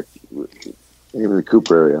 even the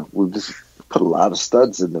Cooper area. We've just put a lot of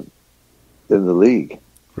studs in the league,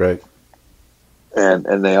 Right.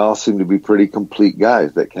 and they all seem to be pretty complete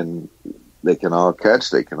guys that can all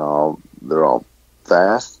catch. They're all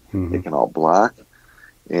fast. Mm-hmm. They can all block,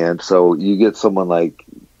 and so you get someone like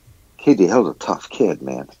KJ Hill's a tough kid,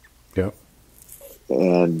 man. Yep.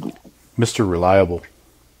 And Mr. Reliable.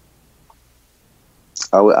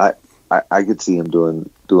 I could see him doing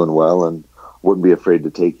well, and wouldn't be afraid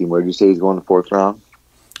to take him. Where did you say he's going the 4th round?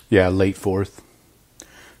 Yeah, late 4th.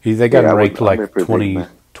 They got him ranked like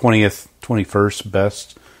 20th, 21st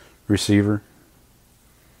best receiver.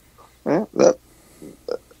 Yeah,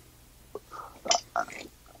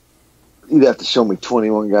 you'd have to show me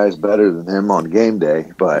 21 guys better than him on game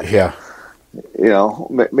day, but Yeah.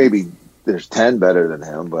 Maybe there's 10 better than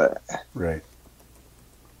him, but Right.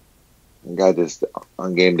 the guy just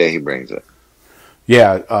on game day he brings it.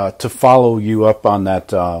 Yeah, to follow you up on that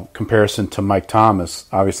comparison to Mike Thomas,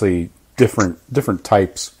 obviously different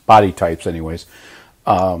types, body types, anyways.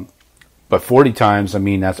 But 40 times, I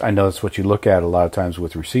mean, I know that's what you look at a lot of times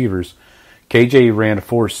with receivers. KJ ran a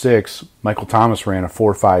 4.6. Michael Thomas ran a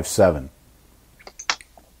 4.57.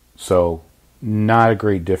 So not a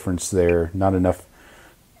great difference there. Not enough,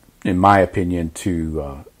 in my opinion,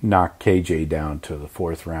 to knock KJ down to the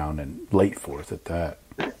 4th round and late 4th at that.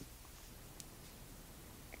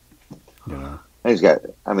 You know. He's got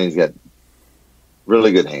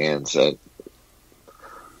really good hands.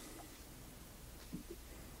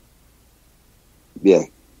 Yeah.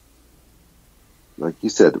 Like you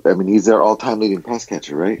said, I mean, he's their all-time leading pass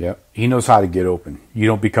catcher, right? Yeah. He knows how to get open. You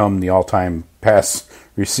don't become the all-time pass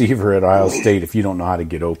receiver at Ohio State if you don't know how to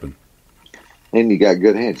get open. And you got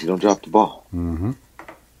good hands. You don't drop the ball. Mm-hmm.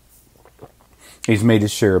 He's made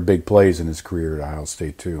his share of big plays in his career at Ohio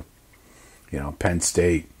State, too. Penn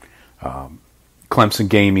State. Clemson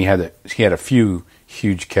game, he had a few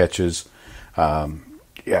huge catches.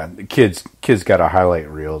 The kid's got a highlight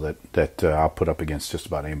reel that I'll put up against just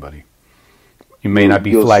about anybody. He may not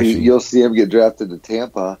be flashy. You'll see him get drafted to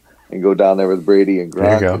Tampa and go down there with Brady and Gronk.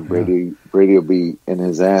 There you go. And Brady will be in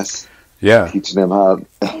his ass, teaching him how.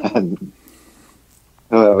 And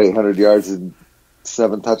he'll have 800 yards and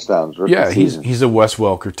 7 touchdowns. He's a Wes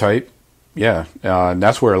Welker type. Yeah, and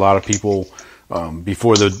that's where a lot of people.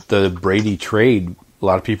 Before the Brady trade, a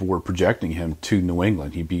lot of people were projecting him to New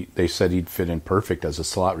England. They said he'd fit in perfect as a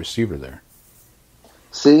slot receiver there.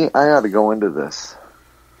 See, I got to go into this.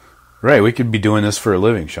 Right, we could be doing this for a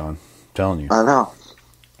living, Shawn. I'm telling you. I know.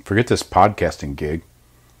 Forget this podcasting gig.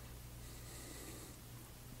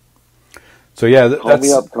 So yeah, Call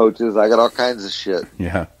me up, coaches. I got all kinds of shit.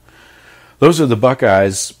 Yeah, those are the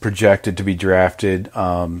Buckeyes projected to be drafted.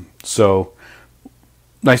 So.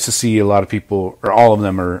 Nice to see a lot of people, or all of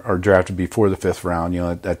them, are drafted before the 5th round.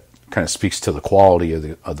 That kind of speaks to the quality of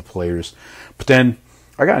the players. But then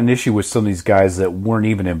I got an issue with some of these guys that weren't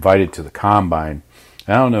even invited to the combine.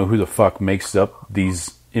 I don't know who the fuck makes up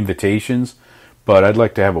these invitations, but I'd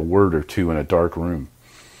like to have a word or two in a dark room.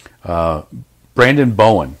 Brandon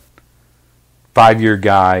Bowen, 5-year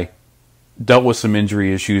guy, dealt with some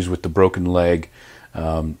injury issues with the broken leg,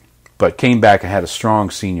 but came back and had a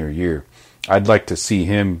strong senior year. I'd like to see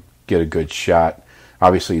him get a good shot.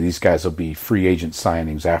 Obviously, these guys will be free agent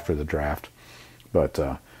signings after the draft. But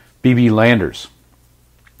B.B. Landers,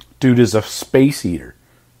 dude is a space eater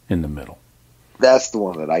in the middle. That's the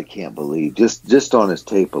one that I can't believe. Just on his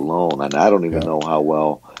tape alone, and I don't even know how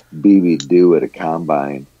well B.B. do at a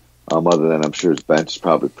combine, other than I'm sure his bench is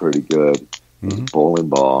probably pretty good. Mm-hmm. Bowling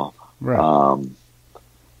ball. Right.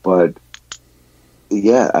 But,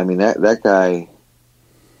 yeah, I mean, that guy...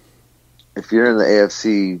 If you're in the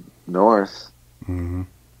AFC North and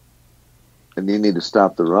you need to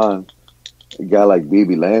stop the run, a guy like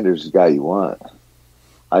B.B. Landers is the guy you want.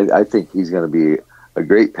 I think he's going to be a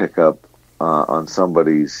great pickup on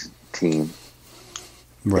somebody's team.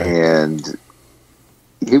 Right. And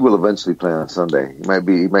he will eventually play on Sunday.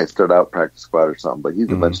 He might start out practice squad or something, but he's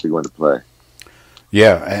eventually going to play.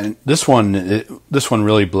 Yeah, and this one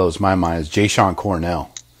really blows my mind is Shawn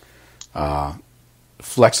Cornell.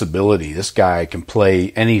 Flexibility. This guy can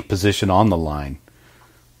play any position on the line.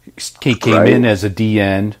 He came in as a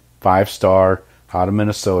D-end, 5-star, out of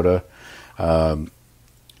Minnesota.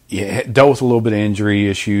 He dealt with a little bit of injury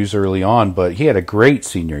issues early on, but he had a great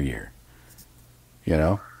senior year.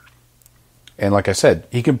 And like I said,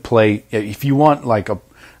 he can play. If you want, the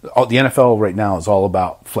NFL right now is all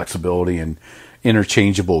about flexibility and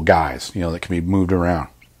interchangeable guys, that can be moved around.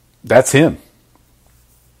 That's him.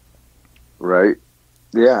 Right.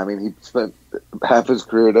 Yeah, I mean, he spent half his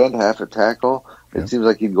career at end, half at tackle. It seems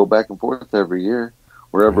like he'd go back and forth every year.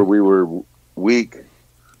 Wherever we were week.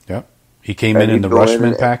 Yep. He came in the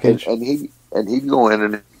Rushman package. And he'd go in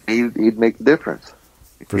and he'd make the difference.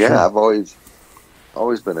 For sure. I've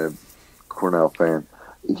always been a Cornell fan.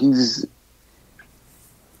 He goes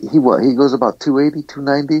about 280,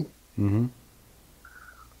 290. Mm-hmm.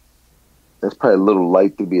 That's probably a little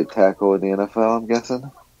light to be a tackle in the NFL, I'm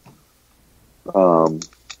guessing. But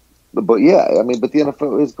the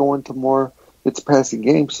NFL is going to more, it's a passing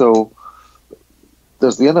game. So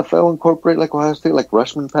does the NFL incorporate like Ohio State, like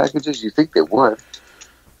Rushman packages? You think they would?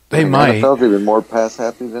 They might. The NFL's even more pass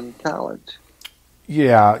happy than college.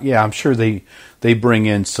 Yeah, I'm sure they bring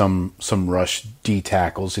in some rush D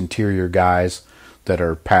tackles, interior guys that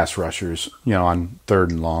are pass rushers, on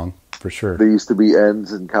 3rd and long, for sure. They used to be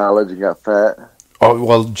ends in college and got fat. Oh,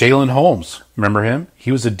 well, Jalen Holmes, remember him?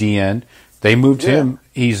 He was a D end. They moved him.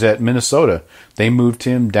 He's at Minnesota. They moved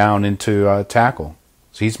him down into tackle.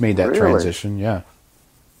 So he's made that transition, yeah.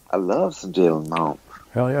 I love some Jalen Holmes.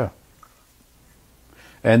 Hell yeah.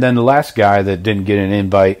 And then the last guy that didn't get an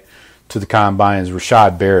invite to the combine is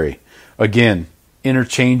Rashad Berry. Again,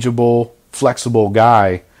 interchangeable, flexible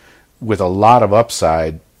guy with a lot of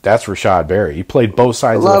upside. That's Rashad Berry. He played both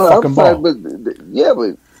sides of the fucking ball.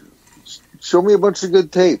 But show me a bunch of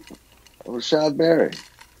good tape of Rashad Berry.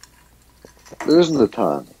 There isn't a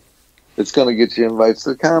ton. It's going to get you invites to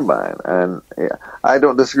the combine. And I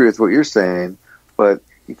don't disagree with what you're saying, but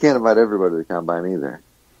you can't invite everybody to the combine either.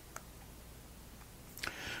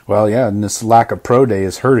 Well, yeah, and this lack of pro day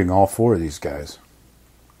is hurting all 4 of these guys.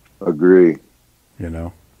 Agree.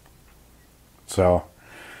 So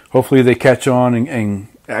hopefully they catch on, and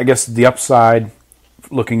I guess the upside,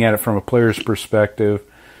 looking at it from a player's perspective,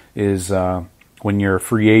 is when you're a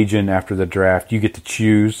free agent after the draft, you get to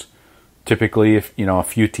choose. Typically, if a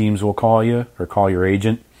few teams will call you or call your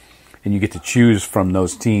agent, and you get to choose from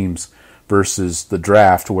those teams versus the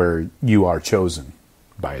draft where you are chosen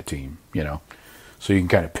by a team, So you can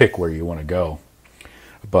kind of pick where you want to go.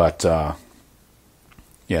 But,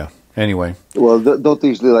 anyway. Well, don't they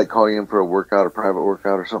usually call you in for a workout, a private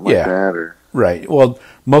workout or something like that? Or? Right. Well,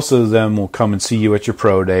 most of them will come and see you at your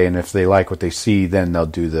pro day, and if they like what they see, then they'll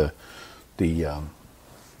do the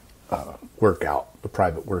workout, the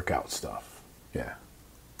private workout stuff. Yeah.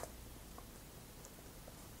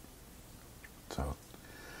 So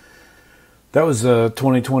that was a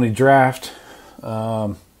 2020 draft.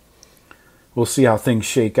 We'll see how things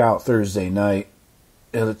shake out Thursday night.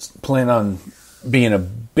 It's plan on being a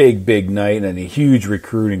big, big night and a huge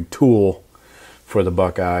recruiting tool for the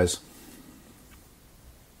Buckeyes.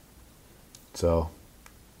 So,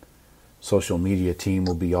 social media team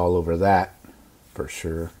will be all over that for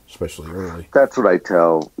sure, especially early. That's what I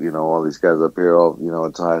tell, all these guys up here,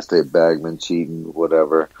 it's Ohio State bagman, cheating,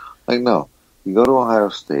 whatever. No, you go to Ohio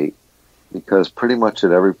State because pretty much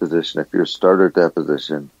at every position, if you're a starter at that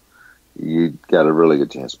position, you got a really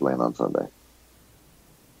good chance playing on Sunday.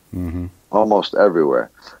 Mm-hmm. Almost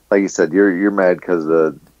everywhere. Like you said, you're mad because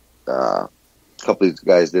a couple of these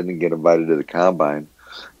guys didn't get invited to the combine.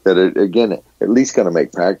 That again, at least going to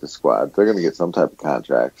make practice squads. They're going to get some type of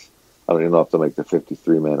contracts. I don't even know if they'll make the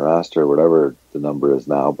 53-man roster or whatever the number is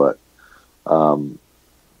now, but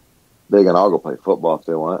they can all go play football if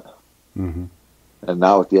they want. Mm-hmm. And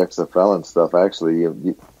now with the XFL and stuff, actually,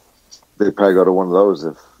 they probably go to one of those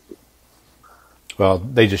if. Well,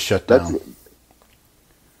 they just shut down.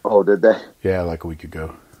 Oh, did they? Yeah, like a week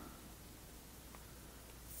ago.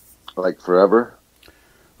 Like forever?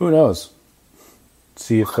 Who knows?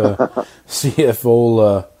 See if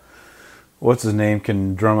old what's his name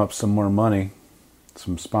can drum up some more money,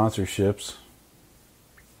 some sponsorships.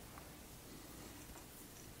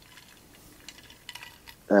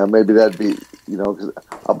 Maybe that'd be, because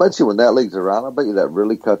I'll bet you when that league's around, I'll bet you that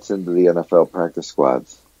really cuts into the NFL practice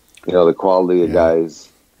squads. The quality of guys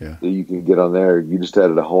that you can get on there. You just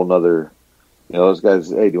added a whole nother, those guys,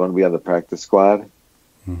 hey, do you want to be on the practice squad?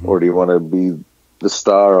 Mm-hmm. Or do you want to be the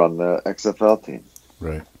star on the XFL team?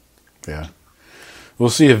 Right. Yeah. We'll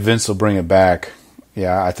see if Vince will bring it back.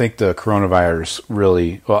 Yeah, I think the coronavirus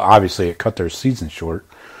really, obviously it cut their season short,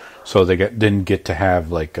 so they didn't get to have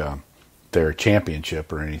their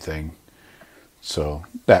championship or anything. So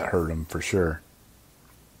that hurt them for sure.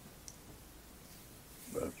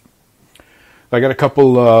 But I got a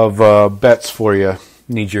couple of bets for you.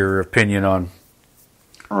 Need your opinion on.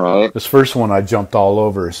 All right. This first one I jumped all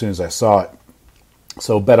over as soon as I saw it.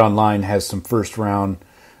 So BetOnline has some first round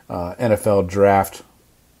NFL draft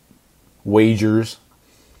wagers.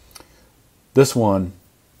 This one,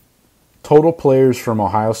 total players from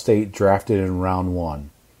Ohio State drafted in round 1.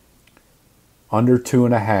 Under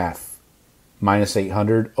 2.5, minus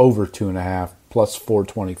 800. Over 2.5, plus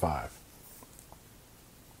 425.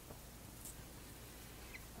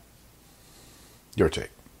 Your take.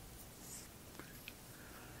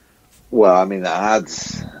 Well, I mean, the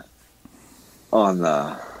odds on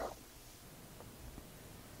the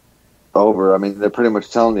over, I mean, they're pretty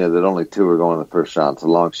much telling you that only 2 are going in the first round. It's a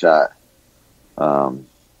long shot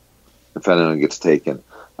if anyone gets taken.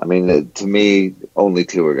 I mean, to me, only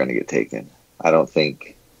 2 are going to get taken. I don't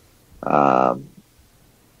think... because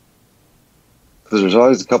there's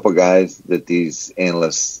always a couple guys that these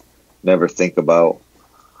analysts never think about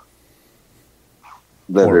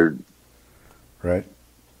that are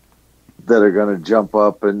going to jump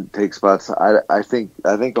up and take spots. I think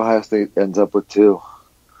Ohio State ends up with 2.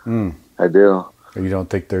 I do. You don't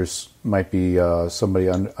think there's might be somebody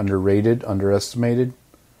underrated, underestimated?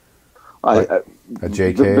 A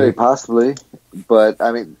JK? Very possibly. But,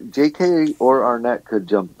 I mean, JK or Arnett could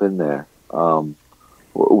jump in there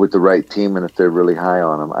with the right team and if they're really high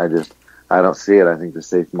on them. I don't see it. I think the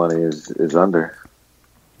safe money is under.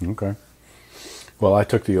 Okay. Well, I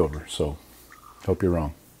took the over, so hope you're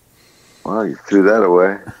wrong. Well, you threw that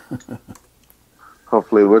away.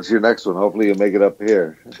 Hopefully, what's your next one? Hopefully you'll make it up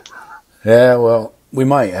here. Yeah, well, we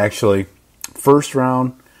might, actually. First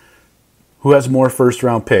round, who has more first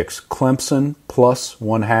round picks? Clemson plus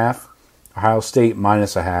 1/2, Ohio State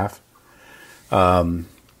minus 1/2.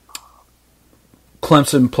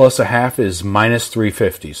 Clemson plus 1/2 is minus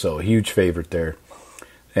 350, so a huge favorite there.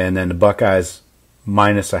 And then the Buckeyes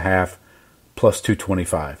minus 1/2 plus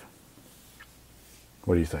 225.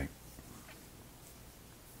 What do you think?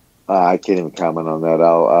 I can't even comment on that.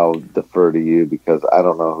 I'll defer to you because I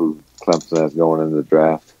don't know who Clemson has going in the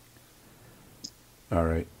draft. All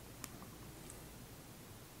right.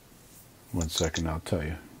 1 second, I'll tell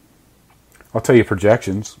you. I'll tell you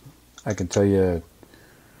projections. I can tell you.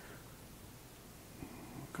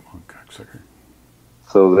 Come on, cocksucker.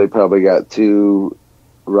 So they probably got 2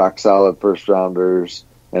 rock solid first rounders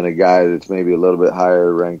and a guy that's maybe a little bit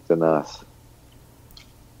higher ranked than us.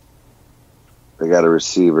 They got a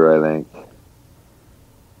receiver, I think.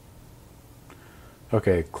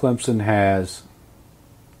 Okay, Clemson has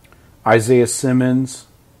Isaiah Simmons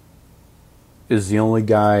is the only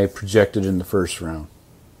guy projected in the first round.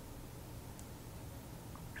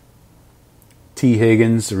 T.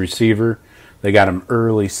 Higgins, the receiver, they got him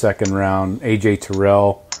early second round. A.J.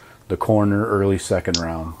 Terrell, the corner, early second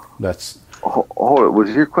round. That's Hold it. Was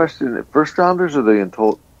your question first rounders or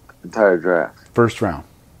the entire draft? first round.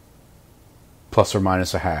 Plus or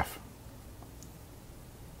minus 1/2.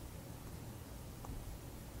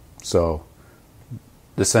 So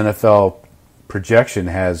this NFL projection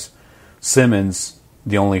has Simmons,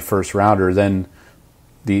 the only first rounder, then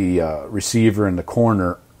the receiver and the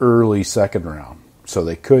corner early second round. So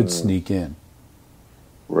they could sneak in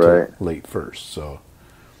Right. late first. So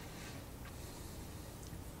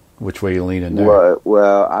which way you leaning there?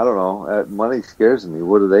 Well, I don't know. Money scares me.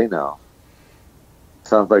 What do they know?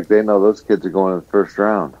 Sounds like they know those kids are going in the first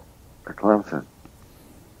round at Clemson.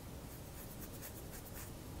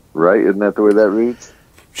 Right? Isn't that the way that reads?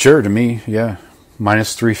 Sure, to me, yeah.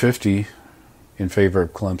 Minus 350 in favor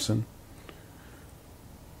of Clemson.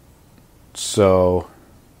 So,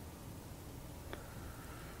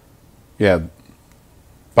 yeah,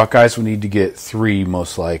 Buckeyes would need to get 3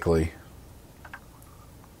 most likely.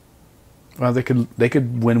 Well, they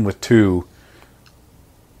could win with 2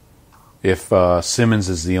 if Simmons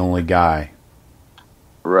is the only guy.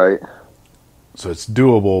 Right. So it's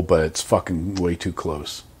doable, but it's fucking way too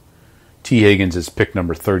close. T. Higgins is pick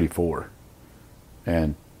number 34,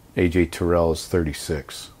 and A.J. Terrell is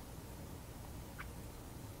 36.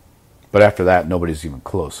 But after that, nobody's even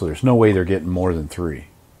close, so there's no way they're getting more than 3.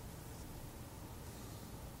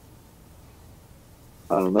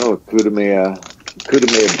 I don't know. Kuda may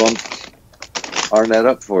have bumped Arnett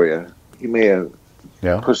up for you. He may have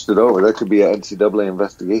pushed it over. That could be an NCAA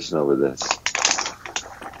investigation over this.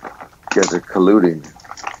 You guys are colluding.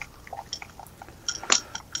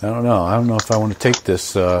 I don't know. I don't know if I want to take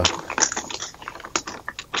this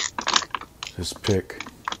this pick.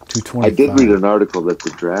 225. I did read an article that the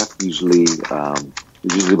draft usually is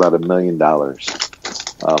usually about $1 million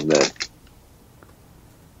that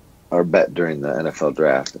are bet during the NFL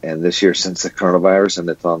draft. And this year, since the coronavirus and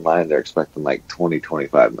it's online, they're expecting like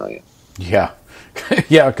 25 million. Yeah.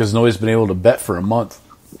 Yeah, because nobody's been able to bet for a month.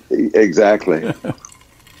 Exactly.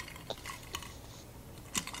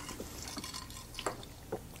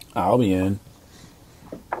 I'll be in.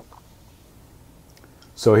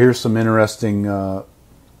 So here's some interesting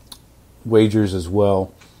wagers as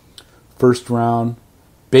well. First round,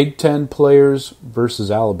 Big Ten players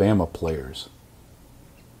versus Alabama players.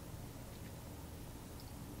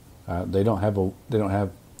 They don't have.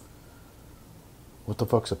 What the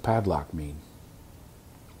fuck's a padlock mean?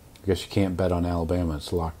 I guess you can't bet on Alabama.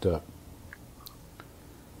 It's locked up.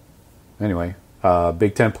 Anyway,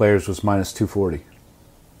 Big Ten players was minus 240.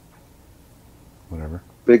 Whatever.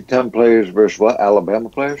 Big Ten players versus what? Alabama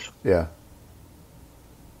players? Yeah.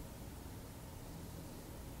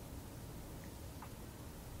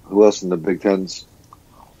 Who else in the Big Tens?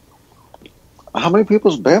 How many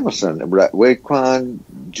people's Bama send? Waquan,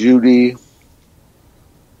 Judy.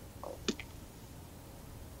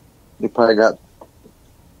 They probably got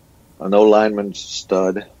an O-lineman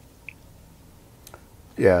stud.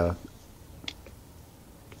 Yeah.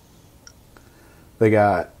 They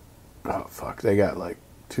got, they got like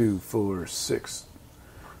 2, 4, 6.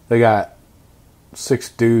 They got 6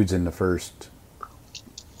 dudes in the first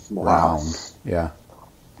round. Yeah.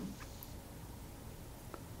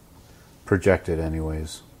 Projected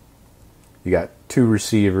anyways. You got 2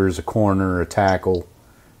 receivers, a corner, a tackle.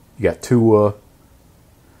 You got Tua.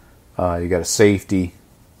 You got a safety.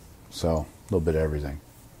 So, a little bit of everything.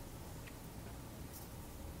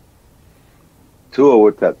 Tua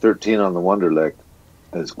with that 13 on the Wonderlic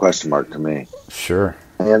is a question mark to me. Sure.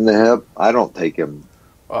 And the hip, I don't take him.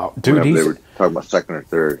 Dude, They were talking about second or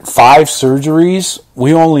third. 5 surgeries.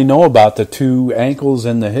 We only know about the 2 ankles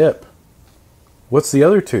and the hip. What's the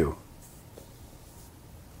other 2?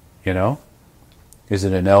 You know? Is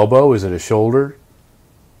it an elbow? Is it a shoulder?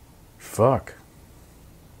 Fuck.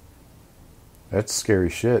 That's scary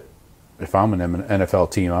shit. If I'm an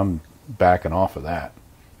NFL team, I'm backing off of that.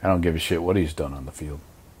 I don't give a shit what he's done on the field.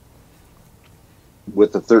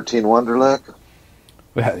 With the 13 Wonderlic?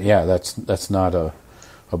 Yeah, that's not a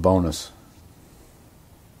bonus.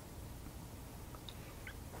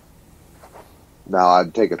 Now,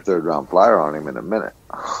 I'd take a third-round flyer on him in a minute.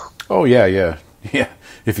 Oh, yeah. Yeah,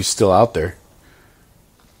 if he's still out there.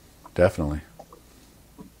 Definitely.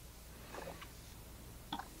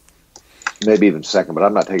 Maybe even second, but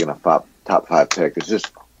I'm not taking a top 5 pick. It's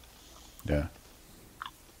just... Yeah.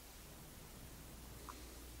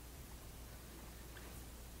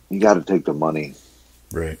 You got to take the money.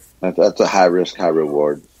 Right. That's a high risk, high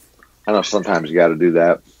reward. I know sometimes you got to do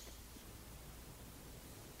that.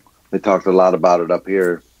 They talked a lot about it up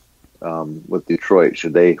here with Detroit.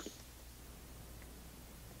 Should they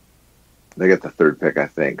get the 3rd pick, I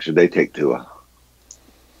think. Should they take Tua?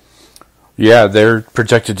 Yeah, they're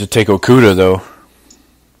projected to take Okuda, though.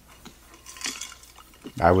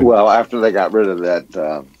 Well, after they got rid of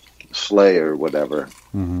that Slay or whatever,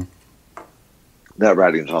 that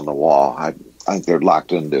writing's on the wall. I think they're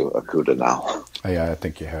locked into Okuda now. Yeah, I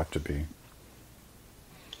think you have to be.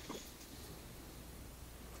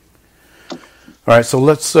 All right, so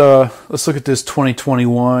let's look at this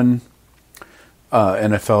 2021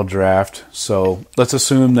 NFL draft. So let's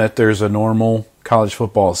assume that there's a normal college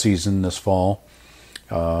football season this fall.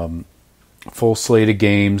 Full slate of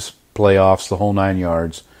games, playoffs, the whole 9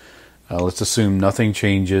 yards. Let's assume nothing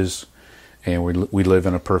changes, and we live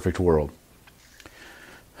in a perfect world.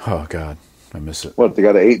 Oh, God, I miss it. What, they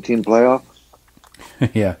got an 18 playoff?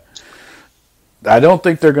 Yeah. I don't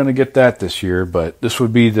think they're going to get that this year, but this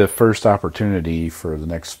would be the first opportunity for the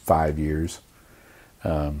next 5 years.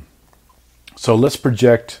 So let's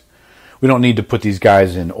project. We don't need to put these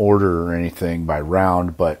guys in order or anything by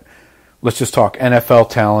round, but let's just talk NFL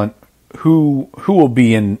talent. Who will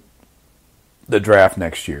be in the draft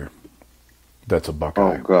next year? That's a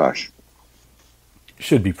Buckeye. Oh, gosh.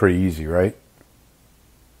 Should be pretty easy, right?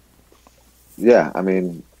 Yeah, I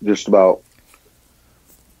mean, just about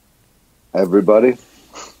everybody.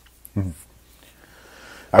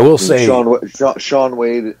 I will say Shawn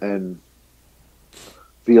Wade and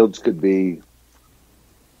Fields could be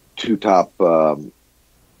 2 top 5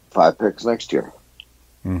 picks next year.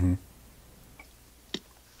 Mm-hmm.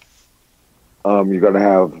 You're going to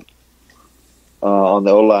have on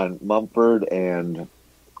the O-line Mumford and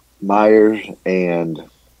Myers and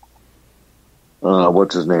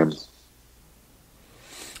what's his name?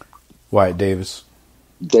 Wyatt Davis.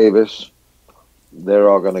 They're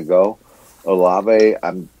all going to go. Olave,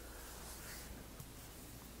 I'm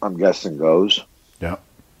guessing goes. Yeah.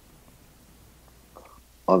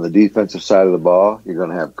 On the defensive side of the ball, you're going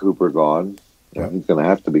to have Cooper gone. Yeah. He's going to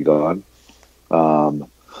have to be gone.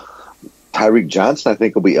 Tyreek Johnson, I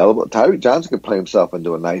think, will be eligible. Tyreek Johnson could play himself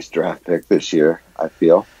into a nice draft pick this year, I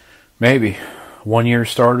feel. Maybe. 1-year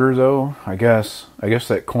starter, though, I guess. I guess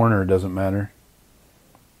that corner doesn't matter.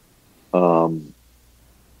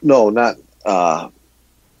 No, not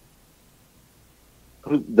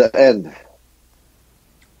the end.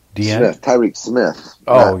 Smith, Tyreek Smith.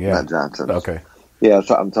 Oh, not Johnson. Okay. Yeah,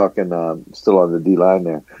 so I'm talking still on the D line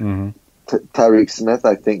there. Mm-hmm. Tyreek Smith,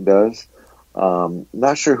 I think, does.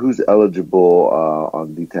 Not sure who's eligible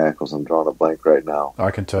on D tackles. I'm drawing a blank right now.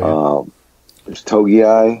 I can tell you. There's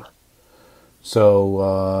Togiai.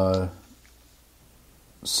 So,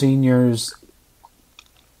 seniors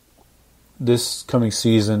this coming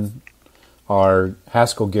season are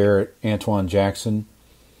Haskell Garrett, Antoine Jackson.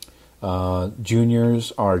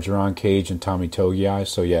 Juniors are Jerron Cage and Tommy Togiai.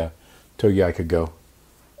 So, yeah, Togiai could go.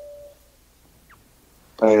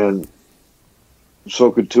 And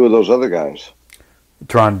so could two of those other guys.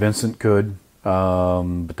 Tron Vincent could.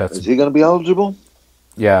 But that's... Is he going to be eligible?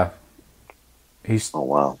 Yeah. Oh,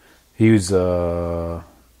 wow. He was a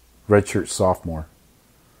redshirt sophomore.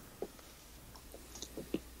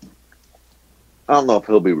 I don't know if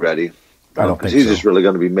he'll be ready. I don't think he's so. just really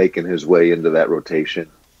going to be making his way into that rotation.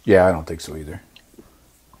 Yeah, I don't think so either.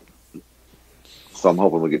 So I'm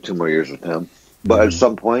hoping we get 2 more years with him. But at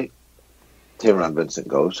some point, Tayron Vincent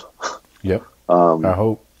goes. Yep. I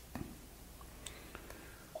hope.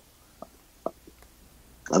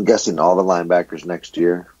 I'm guessing all the linebackers next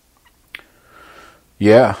year.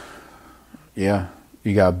 Yeah. Yeah.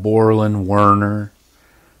 You got Borland, Werner.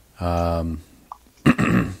 I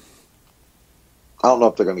don't know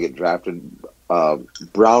if they're going to get drafted.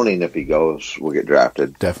 Browning, if he goes, will get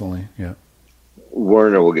drafted. Definitely, yeah.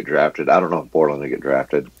 Werner will get drafted. I don't know if Borland will get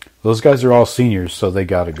drafted. Those guys are all seniors, so they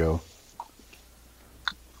got to go.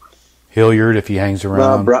 Hilliard, if he hangs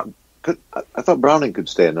around. I thought Browning could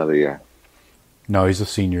stay another year. No, he's a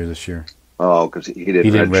senior this year. Oh, because he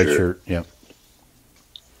didn't redshirt. Yep.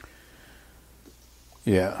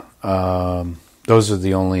 Yeah. Those are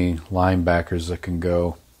the only linebackers that can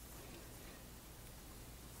go.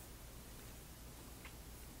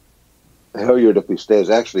 Hilliard, if he stays,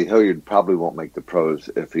 actually, Hilliard probably won't make the pros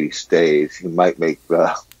if he stays. He might make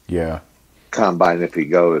the combine if he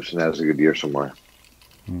goes and has a good year somewhere.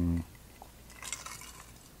 The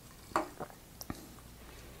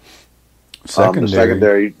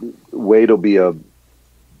secondary, Wade will be a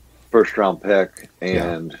first-round pick,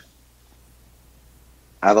 and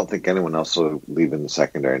I don't think anyone else will leave in the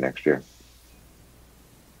secondary next year.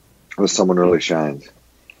 Unless someone really shines.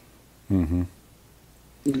 Mm-hmm.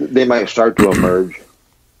 They might start to emerge,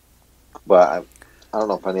 but I don't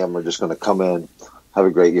know if any of them are just going to come in, have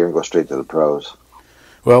a great year, and go straight to the pros.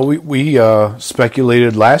 Well, we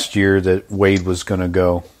speculated last year that Wade was going to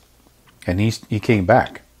go, and he came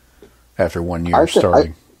back after 1 year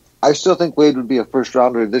starting. I still think Wade would be a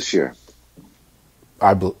first-rounder this year.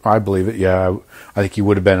 I believe it, yeah. I think he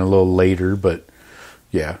would have been a little later, but,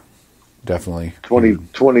 yeah, definitely.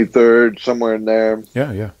 23rd, somewhere in there.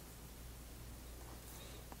 Yeah.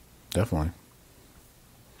 Definitely.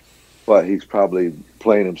 But he's probably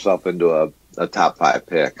playing himself into a top 5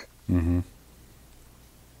 pick. Mm-hmm.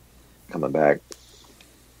 Coming back.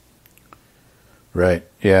 Right.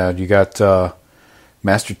 Yeah, you got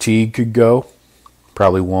Master Teague could go.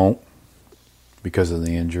 Probably won't because of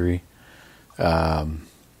the injury. Yeah.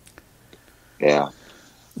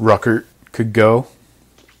 Ruckert could go.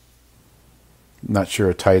 Not sure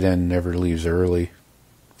a tight end never leaves early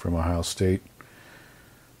from Ohio State.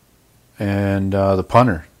 And the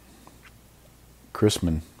punter,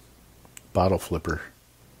 Chrisman, bottle flipper.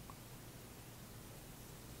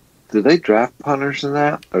 Do they draft punters in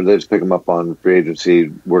that? Or do they just pick them up on free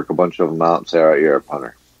agency, work a bunch of them out, and say, all right, you're a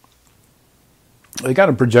punter? They got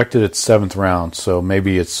them projected at 7th round, so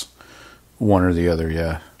maybe it's one or the other,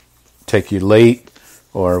 yeah. Take you late,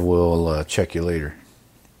 or we'll check you later.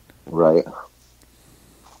 Right.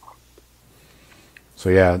 So,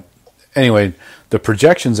 yeah. Anyway, the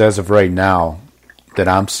projections as of right now that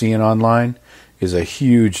I'm seeing online is a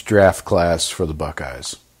huge draft class for the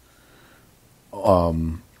Buckeyes.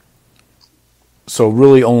 So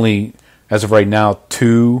really only, as of right now,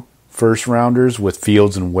 2 first-rounders with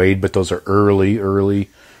Fields and Wade, but those are early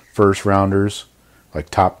first-rounders, like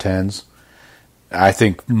top 10s. I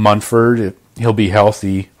think Munford, he'll be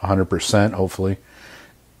healthy 100%, hopefully.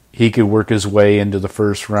 He could work his way into the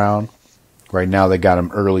first round. Right now they got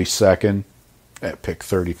him early second at pick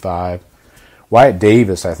 35. Wyatt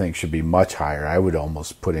Davis, I think, should be much higher. I would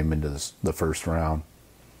almost put him into the first round.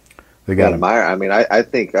 They got him. Meyer. I mean, I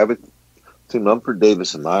think I would to Mumford,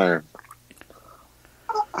 Davis, and Meyer.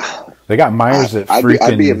 They got Myers at freaking.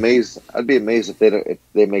 I'd be amazed. I'd be amazed if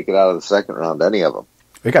they make it out of the second round. Any of them.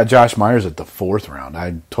 They got Josh Myers at the 4th round.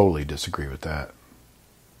 I totally disagree with that.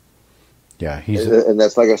 Yeah, and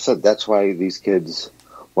that's like I said. That's why these kids.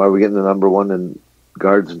 Why are we getting the number 1 in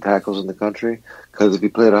guards and tackles in the country? Because if you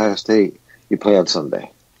play at Ohio State, you play on Sunday.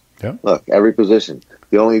 Yeah. Look, every position.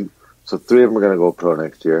 So 3 of them are going to go pro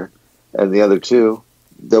next year, and the other 2,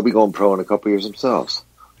 they'll be going pro in a couple years themselves.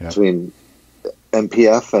 Yep. Between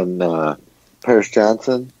MPF and Paris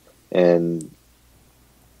Johnson, and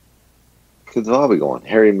kids will all be going.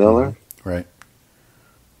 Harry Miller. Right.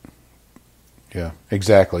 Yeah,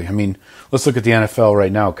 exactly. I mean, let's look at the NFL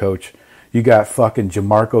right now, Coach. You got fucking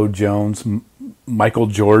Jamarco Jones, Michael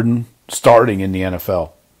Jordan starting in the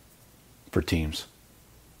NFL for teams.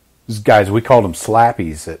 These guys, we called them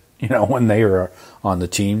slappies. That when they were on the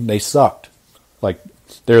team, they sucked. Like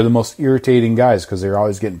they're the most irritating guys because they're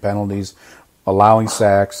always getting penalties, allowing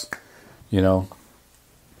sacks. When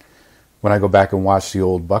I go back and watch the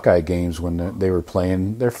old Buckeye games when they were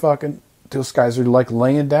playing, those guys are like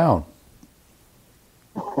laying down.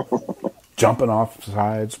 Jumping off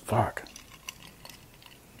sides. Fuck.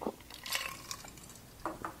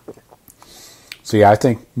 So, yeah, I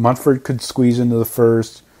think Munford could squeeze into the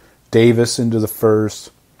first. Davis into the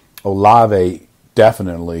first. Olave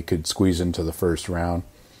definitely could squeeze into the first round.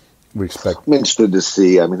 I'm interested to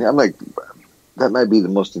see. I mean, that might be the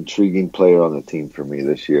most intriguing player on the team for me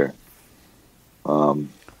this year.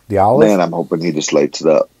 The Olive? Man, I'm hoping he just lights it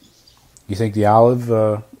up. You think the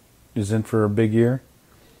Olive is in for a big year?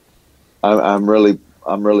 I'm really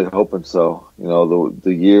hoping so. The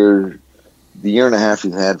year and a half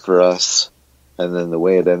he had for us, and then the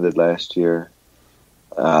way it ended last year,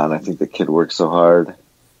 and I think the kid worked so hard,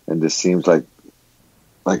 and just seems like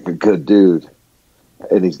a good dude,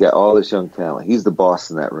 and he's got all this young talent. He's the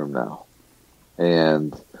boss in that room now,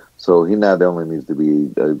 and so he not only needs to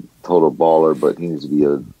be a total baller, but he needs to be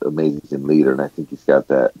an amazing leader, and I think he's got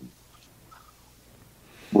that.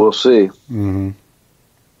 We'll see. Mm-hmm.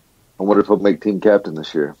 I wonder if he'll make team captain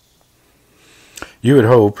this year. You would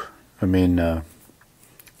hope. I mean,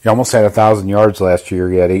 he almost had 1,000 yards last year.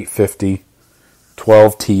 He had 850,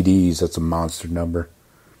 12 TDs. That's a monster number.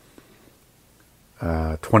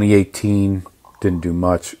 2018 didn't do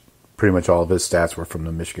much. Pretty much all of his stats were from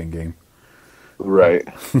the Michigan game. Right.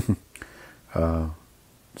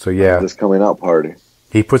 So, yeah. This coming out party.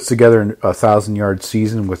 He puts together a 1,000-yard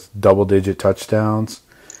season with double-digit touchdowns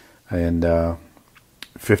and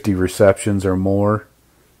 50 receptions or more.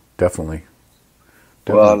 Definitely.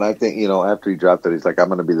 Well, and I think, after he dropped it, he's like, I'm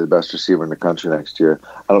going to be the best receiver in the country next year.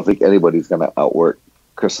 I don't think anybody's going to outwork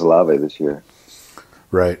Chris Olave this year.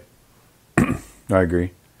 Right. I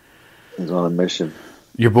agree. He's on a mission.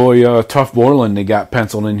 Your boy, Tough Borland, they got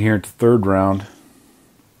penciled in here at the third round.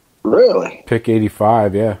 Really? Pick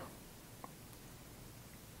 85, yeah.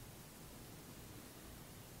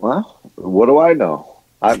 Well, what do I know?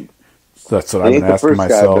 That's what I've been asking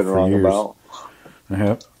myself for years.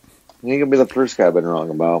 Yep. He ain't gonna be the first guy I've been wrong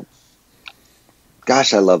about.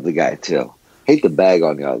 Gosh, I love the guy too. Hate to bag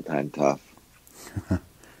on you all the time, Tough.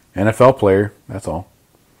 NFL player, that's all.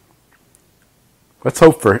 Let's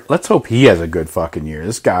hope he has a good fucking year.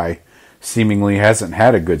 This guy seemingly hasn't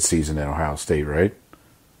had a good season at Ohio State, right?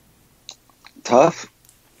 Tough?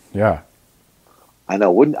 Yeah. I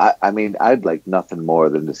know. I'd like nothing more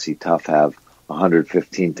than to see Tough have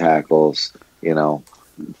 115 tackles,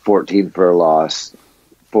 14 for a loss,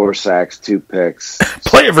 4 sacks, 2 picks.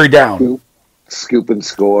 Play every down. Scoop and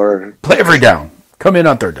score. Play every down. Come in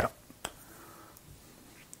on third down.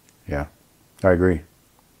 Yeah, I agree.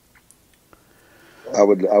 I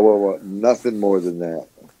will want nothing more than that.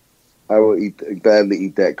 I will gladly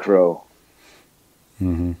eat that crow.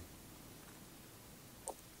 Mm-hmm.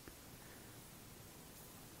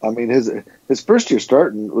 I mean, his first year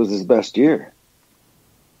starting was his best year.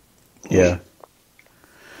 Yeah.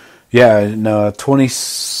 Yeah, in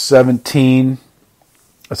 2017,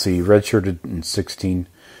 let's see, redshirted in 16.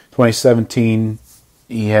 2017,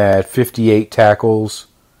 he had 58 tackles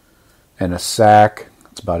and a sack.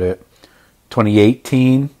 That's about it.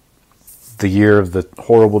 2018, the year of the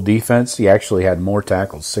horrible defense, he actually had more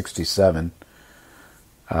tackles, 67.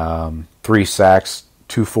 3 sacks,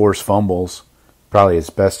 2 forced fumbles, probably his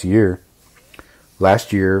best year.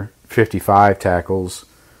 Last year, 55 tackles,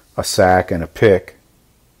 a sack, and a pick.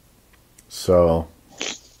 So,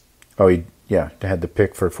 he had the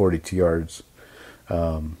pick for 42 yards.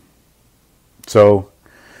 So,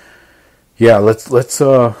 yeah, let's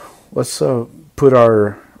put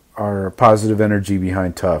our positive energy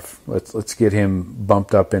behind Tough. Let's get him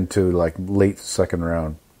bumped up into like late second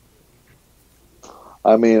round.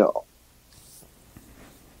 I mean,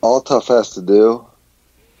 all Tough has to do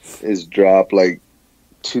is drop like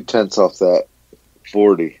 0.2 off that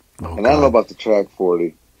 40. Oh, and I don't know about the track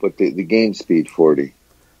 40, but the game speed 40.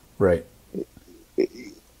 Right.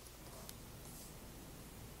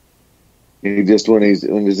 He just when he's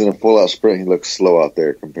in a full out sprint, he looks slow out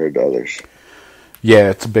there compared to others. Yeah,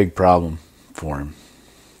 it's a big problem for him.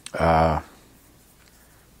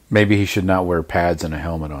 Maybe he should not wear pads and a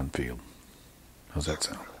helmet on field. How's that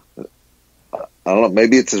sound? I don't know.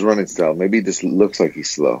 Maybe it's his running style. Maybe he just looks like he's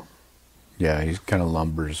slow. Yeah, he kind of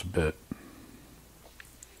lumbers a bit.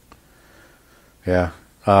 Yeah.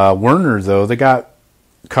 Werner, though, they got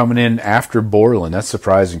coming in after Borland. That's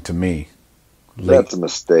surprising to me. That's a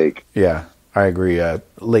mistake. Yeah, I agree.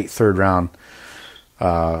 Late third round.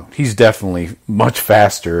 He's definitely much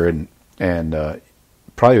faster and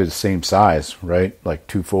probably the same size, right? Like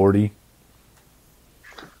 240.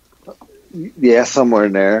 Yeah, somewhere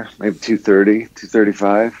in there. Maybe 230,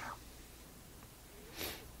 235.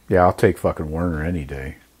 Yeah, I'll take fucking Werner any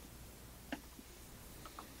day.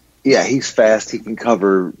 Yeah, he's fast. He can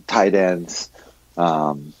cover tight ends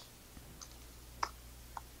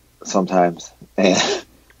sometimes.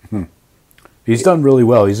 He's done really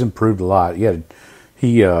well. He's improved a lot.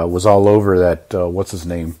 He was all over that, what's his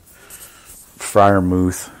name?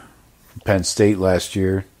 Fryermuth, Penn State last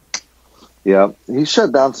year. Yeah, he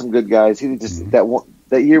shut down some good guys. He just that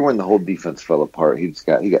year when the whole defense fell apart, he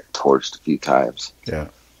got torched a few times. Yeah.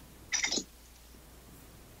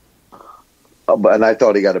 And I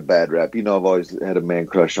thought he got a bad rap. You know, I've always had a man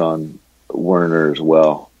crush on Werner as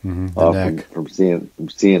well. From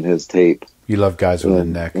seeing his tape. You love guys with a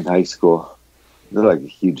neck in high school. They're like a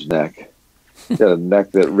huge neck. He's got a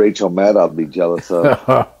neck that Rachel Maddow would be jealous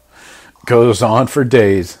of. Goes on for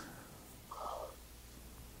days.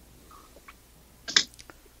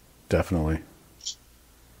 Definitely.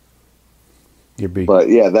 But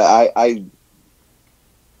yeah,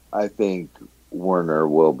 I think Werner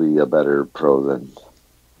will be a better pro than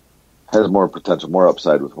has more potential, more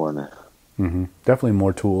upside with Werner. Mm-hmm. Definitely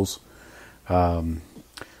more tools. Master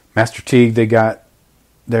Teague they got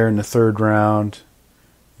there in the third round.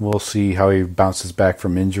 We'll see how he bounces back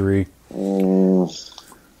from injury.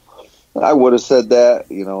 I would have said that,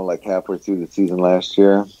 like halfway through the season last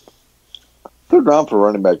year. Third round for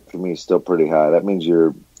running back to me is still pretty high. That means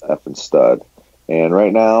you're effing stud. And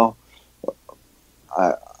right now,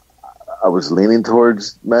 I was leaning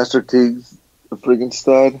towards Master Teague's a freaking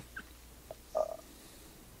stud.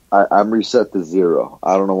 I'm reset to 0.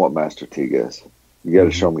 I don't know what Master Teague is. You got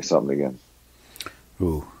to show me something again.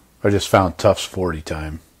 Ooh, I just found Tufts 40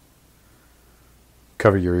 time.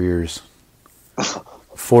 Cover your ears.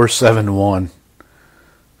 4.71.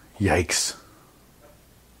 Yikes.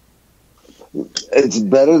 It's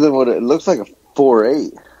better than what it looks like. A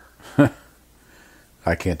 4.8.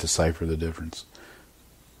 I can't decipher the difference.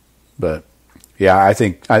 But yeah, I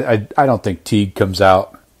think I don't think Teague comes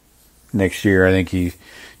out next year. I think he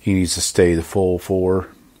needs to stay the full 4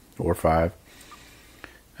 or 5.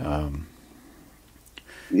 To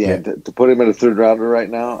put him in a third rounder right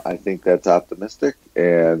now, I think that's optimistic,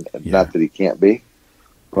 and not that he can't be,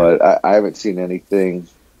 but I haven't seen anything.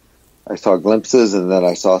 I saw glimpses, and then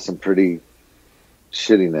I saw some pretty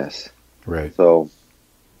shittiness. Right. So,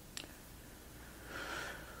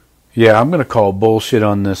 yeah, I'm going to call bullshit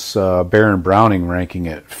on this Baron Browning ranking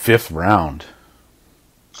at 5th round.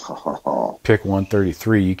 Pick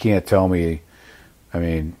 133. You can't tell me. I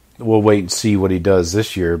mean, we'll wait and see what he does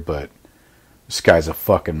this year, but this guy's a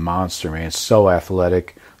fucking monster, man. So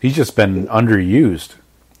athletic. He's just been underused.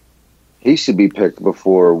 He should be picked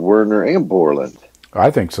before Werner and Borland.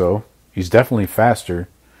 I think so. He's definitely faster,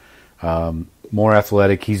 more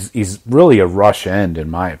athletic. He's really a rush end, in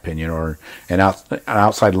my opinion, or an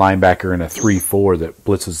outside linebacker in a 3-4 that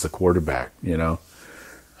blitzes the quarterback,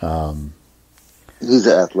 He's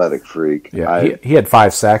an athletic freak. Yeah, he had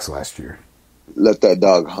 5 sacks last year. Let that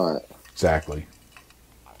dog hunt. Exactly.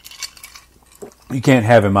 You can't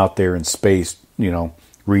have him out there in space,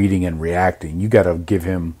 reading and reacting. You got to give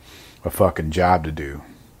him a fucking job to do.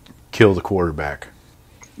 Kill the quarterback.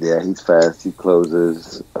 Yeah, he's fast. He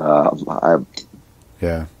closes.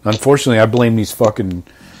 Yeah. Unfortunately, I blame these fucking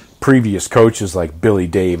previous coaches like Billy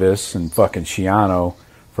Davis and fucking Shiano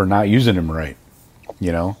for not using him right.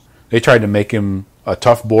 They tried to make him a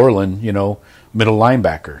tough Borland, middle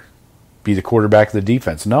linebacker, be the quarterback of the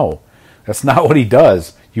defense. No, that's not what he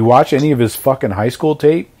does. You watch any of his fucking high school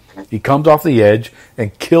tape, he comes off the edge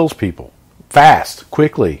and kills people fast,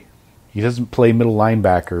 quickly. He doesn't play middle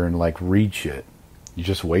linebacker and read shit. You're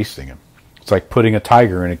just wasting him. It's like putting a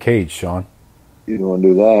tiger in a cage, Shawn. You don't want to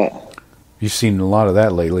do that. You've seen a lot of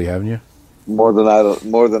that lately, haven't you? More than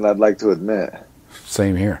I'd like to admit.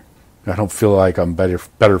 Same here. I don't feel like I'm better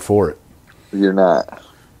for it. You're not.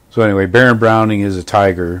 So anyway, Baron Browning is a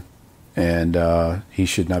tiger, and he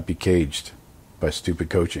should not be caged by stupid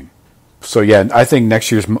coaching. So yeah, I think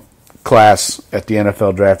next year's class at the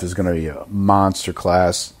NFL draft is going to be a monster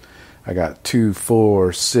class. I got 2,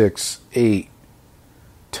 4, 6, 8,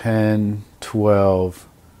 10, 12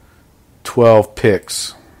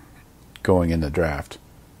 picks going in the draft.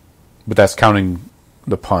 But that's counting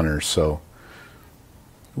the punters, so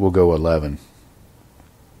we'll go 11.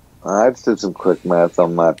 I just did some quick math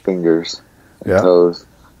on my fingers and Yeah. toes.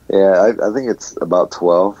 Yeah, I think it's about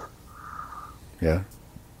 12. Yeah.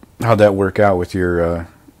 How'd that work out with your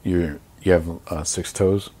you have 6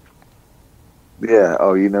 toes? Yeah.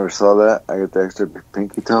 Oh, you never saw that? I got the extra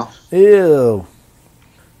pinky toe. Ew.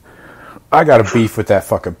 I got a beef with that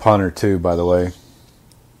fucking punter too, by the way.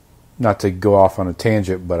 Not to go off on a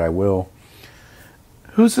tangent, but I will.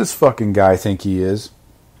 Who's this fucking guy think he is?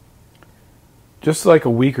 Just like a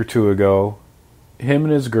week or two ago, him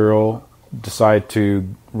and his girl decide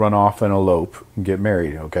to run off and elope and get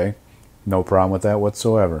married, okay? No problem with that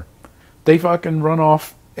whatsoever. They fucking run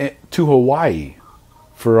off to Hawaii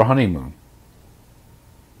for a honeymoon.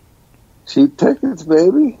 Cheap tickets,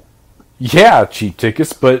 baby. Yeah, cheap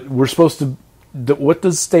tickets, but we're supposed to... What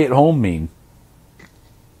does stay at home mean?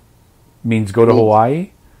 Means go to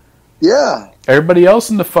Hawaii? Yeah. Everybody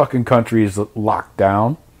else in the fucking country is locked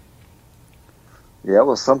down. Yeah,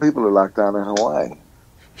 well, some people are locked down in Hawaii.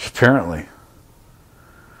 Apparently.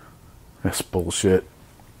 That's bullshit.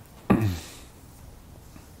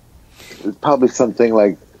 It's probably something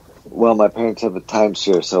like, well, my parents have a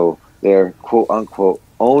timeshare, so they're quote-unquote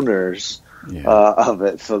owners of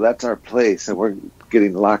it, so that's our place, and we're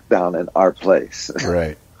getting locked down in our place.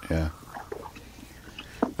 Right, yeah.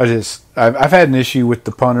 I've had an issue with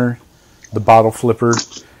the punter, the bottle flipper,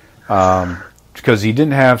 because he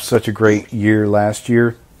didn't have such a great year last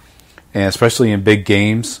year, and especially in big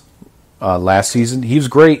games last season. He was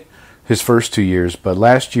great his first 2 years, but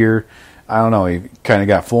last year, I don't know, he kind of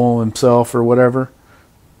got full of himself or whatever.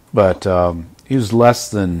 But he was less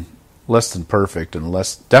than perfect and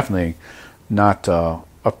definitely not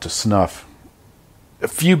up to snuff. A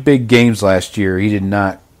few big games last year, he did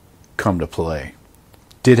not come to play.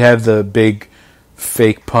 Did have the big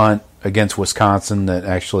fake punt against Wisconsin that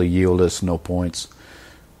actually yielded us no points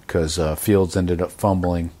because Fields ended up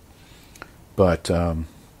fumbling. But a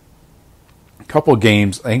couple of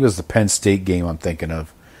games, I think it was the Penn State game I'm thinking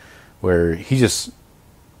of, where it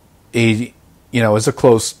was a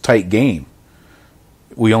close, tight game.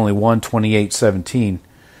 We only won 28-17,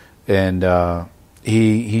 and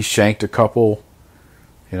he shanked a couple,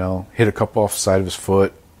 hit a couple off the side of his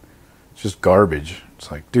foot. It's just garbage.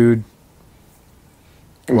 It's like, dude,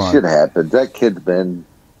 come on. Shit happens. That kid's been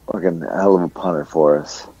fucking hell of a punter for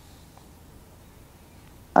us.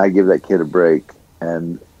 I give that kid a break,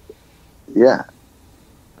 and yeah.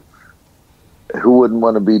 Who wouldn't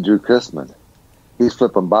want to be Drew Chrisman? He's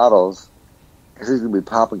flipping bottles because he's going to be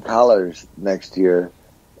popping collars next year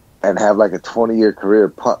and have like a 20-year career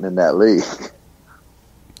punting in that league.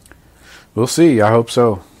 We'll see. I hope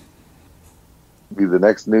so. Be the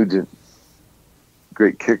next Nugent.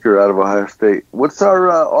 Great kicker out of Ohio State. What's our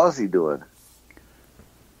Aussie doing?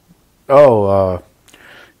 Oh,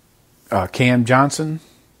 Cam Johnson.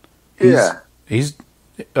 He's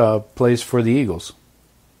plays for the Eagles.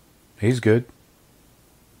 He's good.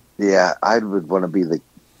 Yeah, I would want to be the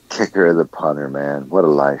kicker of the punter, man. What a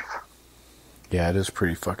life. Yeah, it is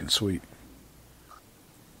pretty fucking sweet.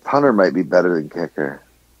 Punter might be better than kicker.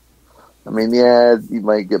 I mean, yeah, you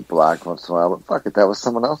might get blocked once in a while, but fuck it, that was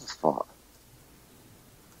someone else's fault.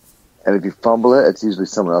 And if you fumble it, it's usually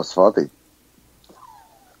someone else's fault. They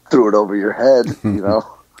threw it over your head,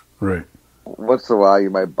 Right. Once in a while, you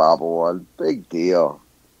might bobble one. Big deal.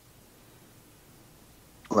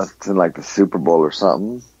 Unless it's in like the Super Bowl or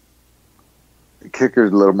something. The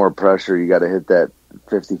kicker's a little more pressure. You got to hit that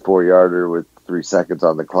 54-yarder with 3 seconds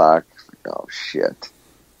on the clock. Oh, shit.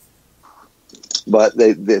 But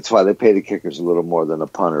that's why they pay the kickers a little more than a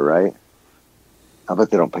punter, right? I bet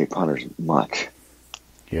they don't pay punters much.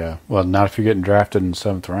 Yeah. Well, not if you're getting drafted in the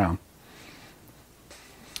 7th round.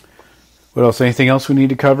 What else? Anything else we need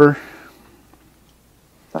to cover?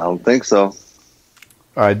 I don't think so.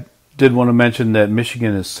 I did want to mention that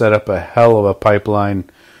Michigan has set up a hell of a pipeline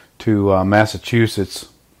to Massachusetts,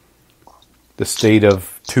 the state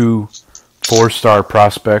of 2 4-star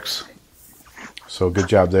prospects. So good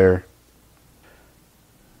job there.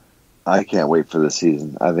 I can't wait for the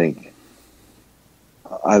season. I think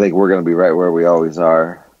we're going to be right where we always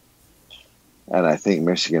are. And I think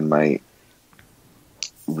Michigan might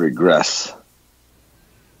regress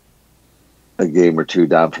a game or two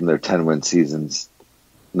down from their 10-win seasons.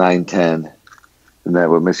 9-10. Isn't that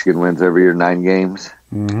what Michigan wins every year? 9 games?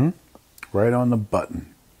 Mm-hmm. Right on the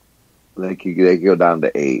button. They could go down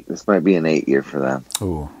to 8. This might be an 8 year for them.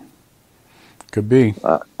 Ooh. Could be.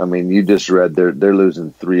 I mean, you just read they're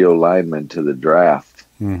losing 3 linemen to the draft.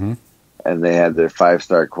 Mm-hmm. And they had their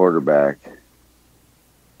 5-star quarterback.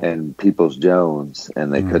 and Peoples-Jones,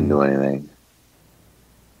 and they couldn't do anything.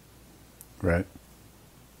 Right.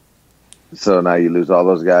 So now you lose all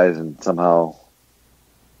those guys, and somehow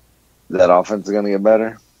that offense is going to get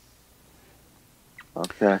better?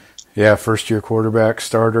 Okay. Yeah, first-year quarterback,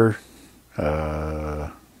 starter.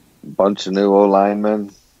 Bunch of new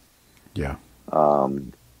O-linemen. Yeah.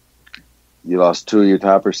 You lost 2 of your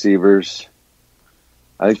top receivers.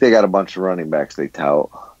 I think they got a bunch of running backs they tout.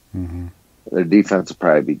 Mm-hmm. Their defense will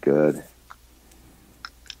probably be good.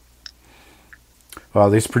 Well,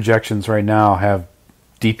 these projections right now have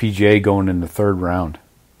DPJ going in the 3rd round.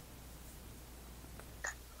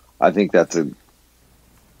 I think it's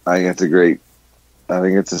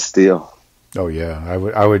a steal. Oh yeah,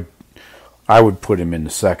 I would put him in the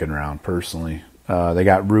 2nd round personally. They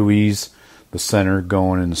got Ruiz, the center,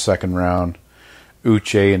 going in the 2nd round.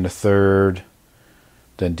 Uche in the 3rd.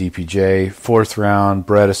 Then DPJ, 4th round.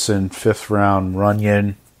 Bredesen, 5th round.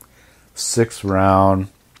 Runyon, 6th round.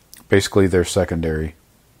 Basically their secondary,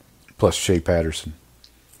 plus Shea Patterson.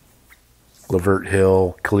 Lavert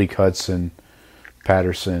Hill, Kalik Hudson,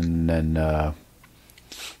 Patterson, and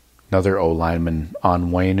another O-lineman,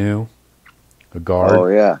 Onwenu, a guard. Oh,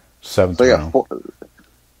 yeah. 7th So round.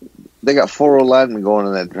 They got 4 O-linemen going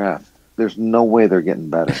in that draft. There's no way they're getting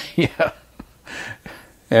better. Yeah.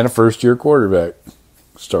 And a first-year quarterback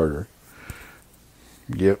starter.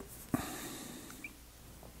 Yep.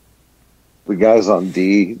 The guys on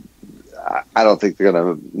D, I don't think they're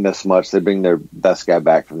going to miss much. They bring their best guy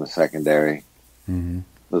back from the secondary. Mm-hmm.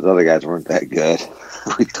 Those other guys weren't that good.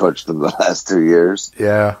 We torched them the last 2 years.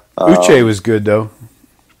 Yeah. Uche was good, though.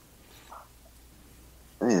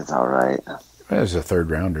 It's all right. As a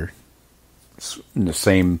 3rd rounder. It's in the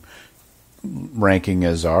same ranking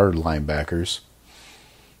as our linebackers,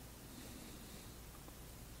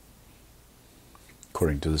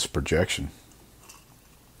 according to this projection.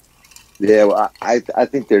 Yeah, well, I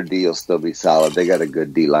think their D will still be solid. They got a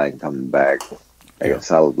good D line coming back. They got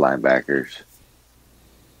solid linebackers.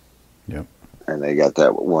 Yep. And they got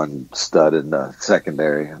that one stud in the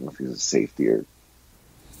secondary. I don't know if he's a safety or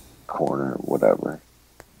corner or whatever.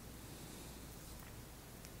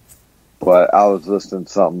 But I was listening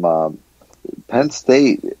to something. Penn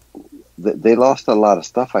State, they lost a lot of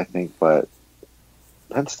stuff, I think, but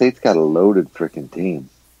Penn State's got a loaded freaking team.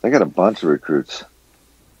 They got a bunch of recruits.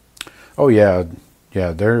 Oh yeah,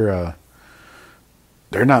 they're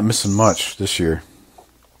not missing much this year.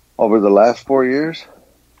 Over the last 4 years,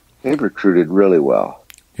 they've recruited really well.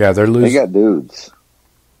 Yeah, they're losing. They got dudes.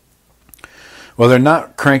 Well, they're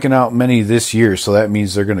not cranking out many this year, so that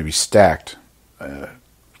means they're going to be stacked.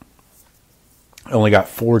 Only got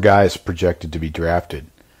 4 guys projected to be drafted.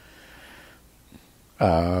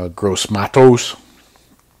 Gross Matos,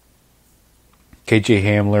 KJ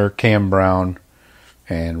Hamler, Cam Brown,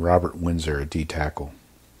 and Robert Windsor, a D tackle.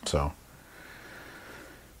 So,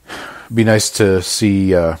 it'd be nice to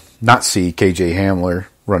not see KJ Hamler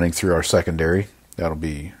running through our secondary. That'll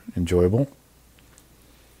be enjoyable.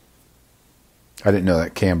 I didn't know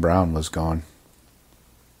that Cam Brown was gone.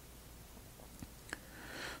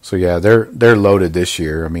 So yeah, they're loaded this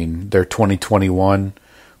year. I mean, their 2021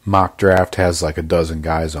 mock draft has like a dozen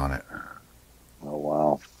guys on it. Oh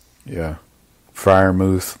wow. Yeah.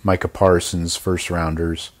 Fryermuth, Micah Parsons, first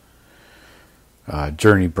rounders.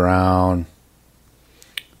 Journey Brown.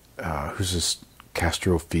 Who's this?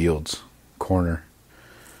 Castro Fields, corner.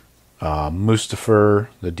 Mustafa,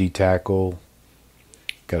 the D tackle.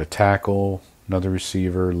 Got a tackle, another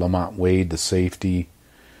receiver. Lamont Wade, the safety.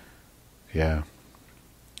 Yeah.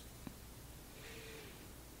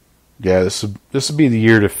 Yeah, this will be the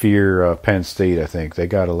year to fear Penn State, I think. They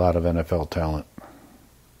got a lot of NFL talent.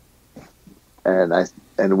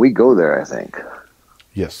 And we go there, I think.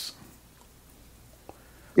 Yes.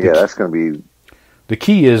 Yeah, that's going to be... The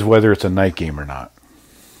key is whether it's a night game or not.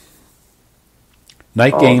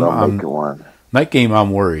 Night game, I'm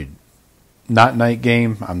worried. Not night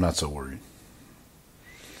game, I'm not so worried.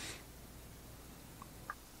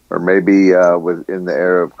 Or maybe in the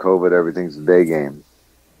era of COVID, everything's a day game.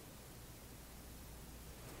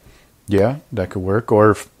 Yeah, that could work.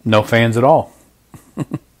 Or no fans at all.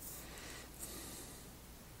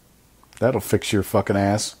 That'll fix your fucking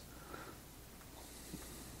ass.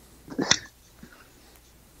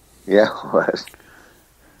 Yeah, what?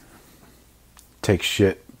 Take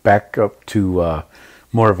shit back up to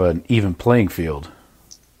more of an even playing field.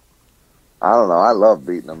 I don't know. I love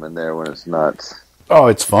beating them in there when it's nuts. Oh,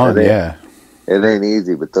 it's fun, yeah. It ain't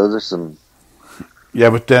easy, but those are some... Yeah,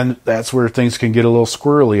 but then that's where things can get a little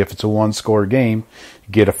squirrely. If it's a one-score game,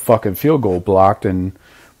 you get a fucking field goal blocked, and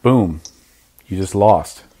boom, you just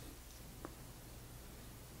lost.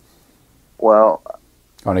 Well,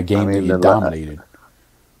 on a game that you dominated.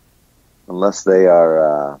 Unless they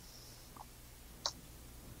are,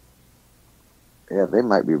 they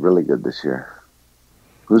might be really good this year.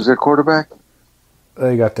 Who's their quarterback?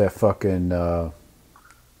 They got that fucking...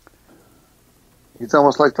 He's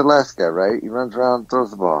almost like the last guy, right? He runs around and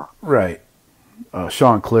throws the ball. Right.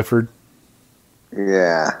 Shawn Clifford.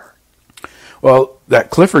 Yeah. Well,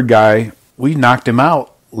 that Clifford guy, we knocked him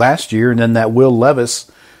out last year, and then that Will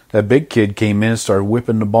Levis, that big kid, came in and started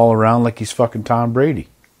whipping the ball around like he's fucking Tom Brady.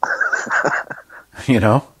 You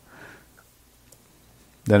know?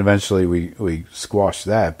 Then eventually we squashed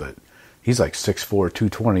that, but he's like 6'4",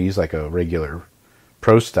 220. He's like a regular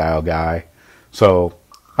pro-style guy. So...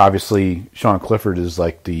 obviously, Shawn Clifford is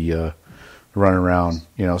like the run around,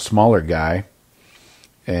 smaller guy,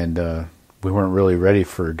 and we weren't really ready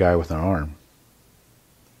for a guy with an arm.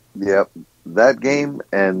 Yep, that game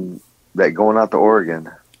and that going out to Oregon.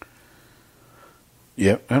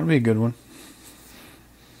 Yep, that'll be a good one.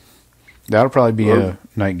 That'll probably be a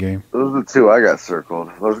night game. Those are the two I got circled.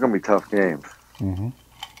 Those are going to be tough games. Mm-hmm.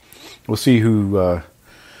 We'll see who's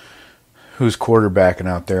quarterbacking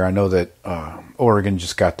out there. I know that Oregon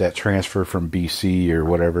just got that transfer from BC or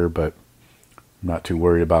whatever, but I'm not too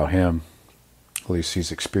worried about him. At least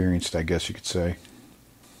he's experienced, I guess you could say.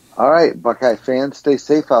 All right, Buckeye fans, stay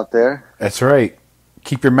safe out there. That's right.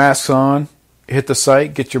 Keep your masks on. Hit the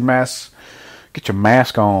site. Get your mask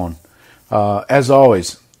on. As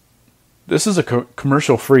always, this is a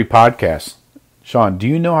commercial-free podcast. Shawn, do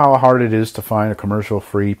you know how hard it is to find a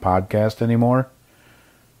commercial-free podcast anymore?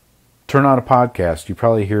 Turn on a podcast. You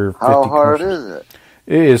probably hear 50 How hard commercials. is it?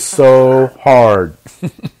 It is so hard.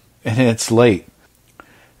 And it's late.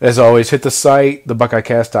 As always, hit the site,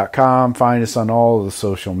 thebuckeyecast.com. Find us on all of the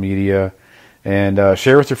social media. And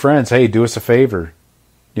share with your friends. Hey, do us a favor.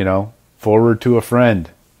 Forward to a friend.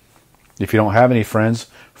 If you don't have any friends,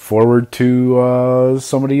 forward to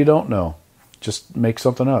somebody you don't know. Just make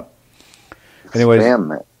something up. Anyways,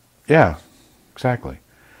 Spam it. Yeah, exactly.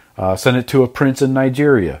 Send it to a prince in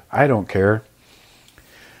Nigeria. I don't care.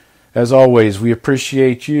 As always, we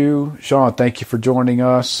appreciate you. Shawn, thank you for joining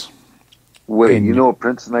us. Wait, And you know a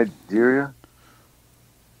prince in Nigeria?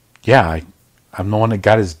 Yeah, I'm the one that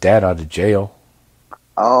got his dad out of jail.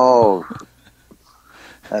 Oh,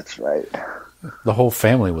 that's right. The whole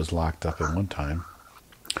family was locked up at one time.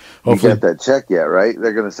 You got that check yet, right?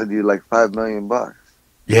 They're going to send you like $5 million.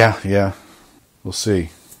 Yeah. We'll see.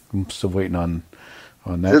 I'm still waiting on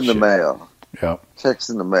that. It's in the mail. Yeah. Check's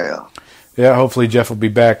in the mail. Yeah, hopefully Jeff will be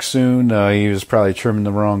back soon. He was probably trimming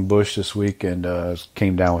the wrong bush this week and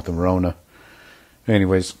came down with the Rona.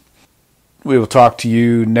 Anyways, we will talk to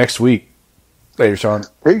you next week. Later, Shawn.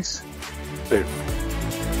 Peace. Later.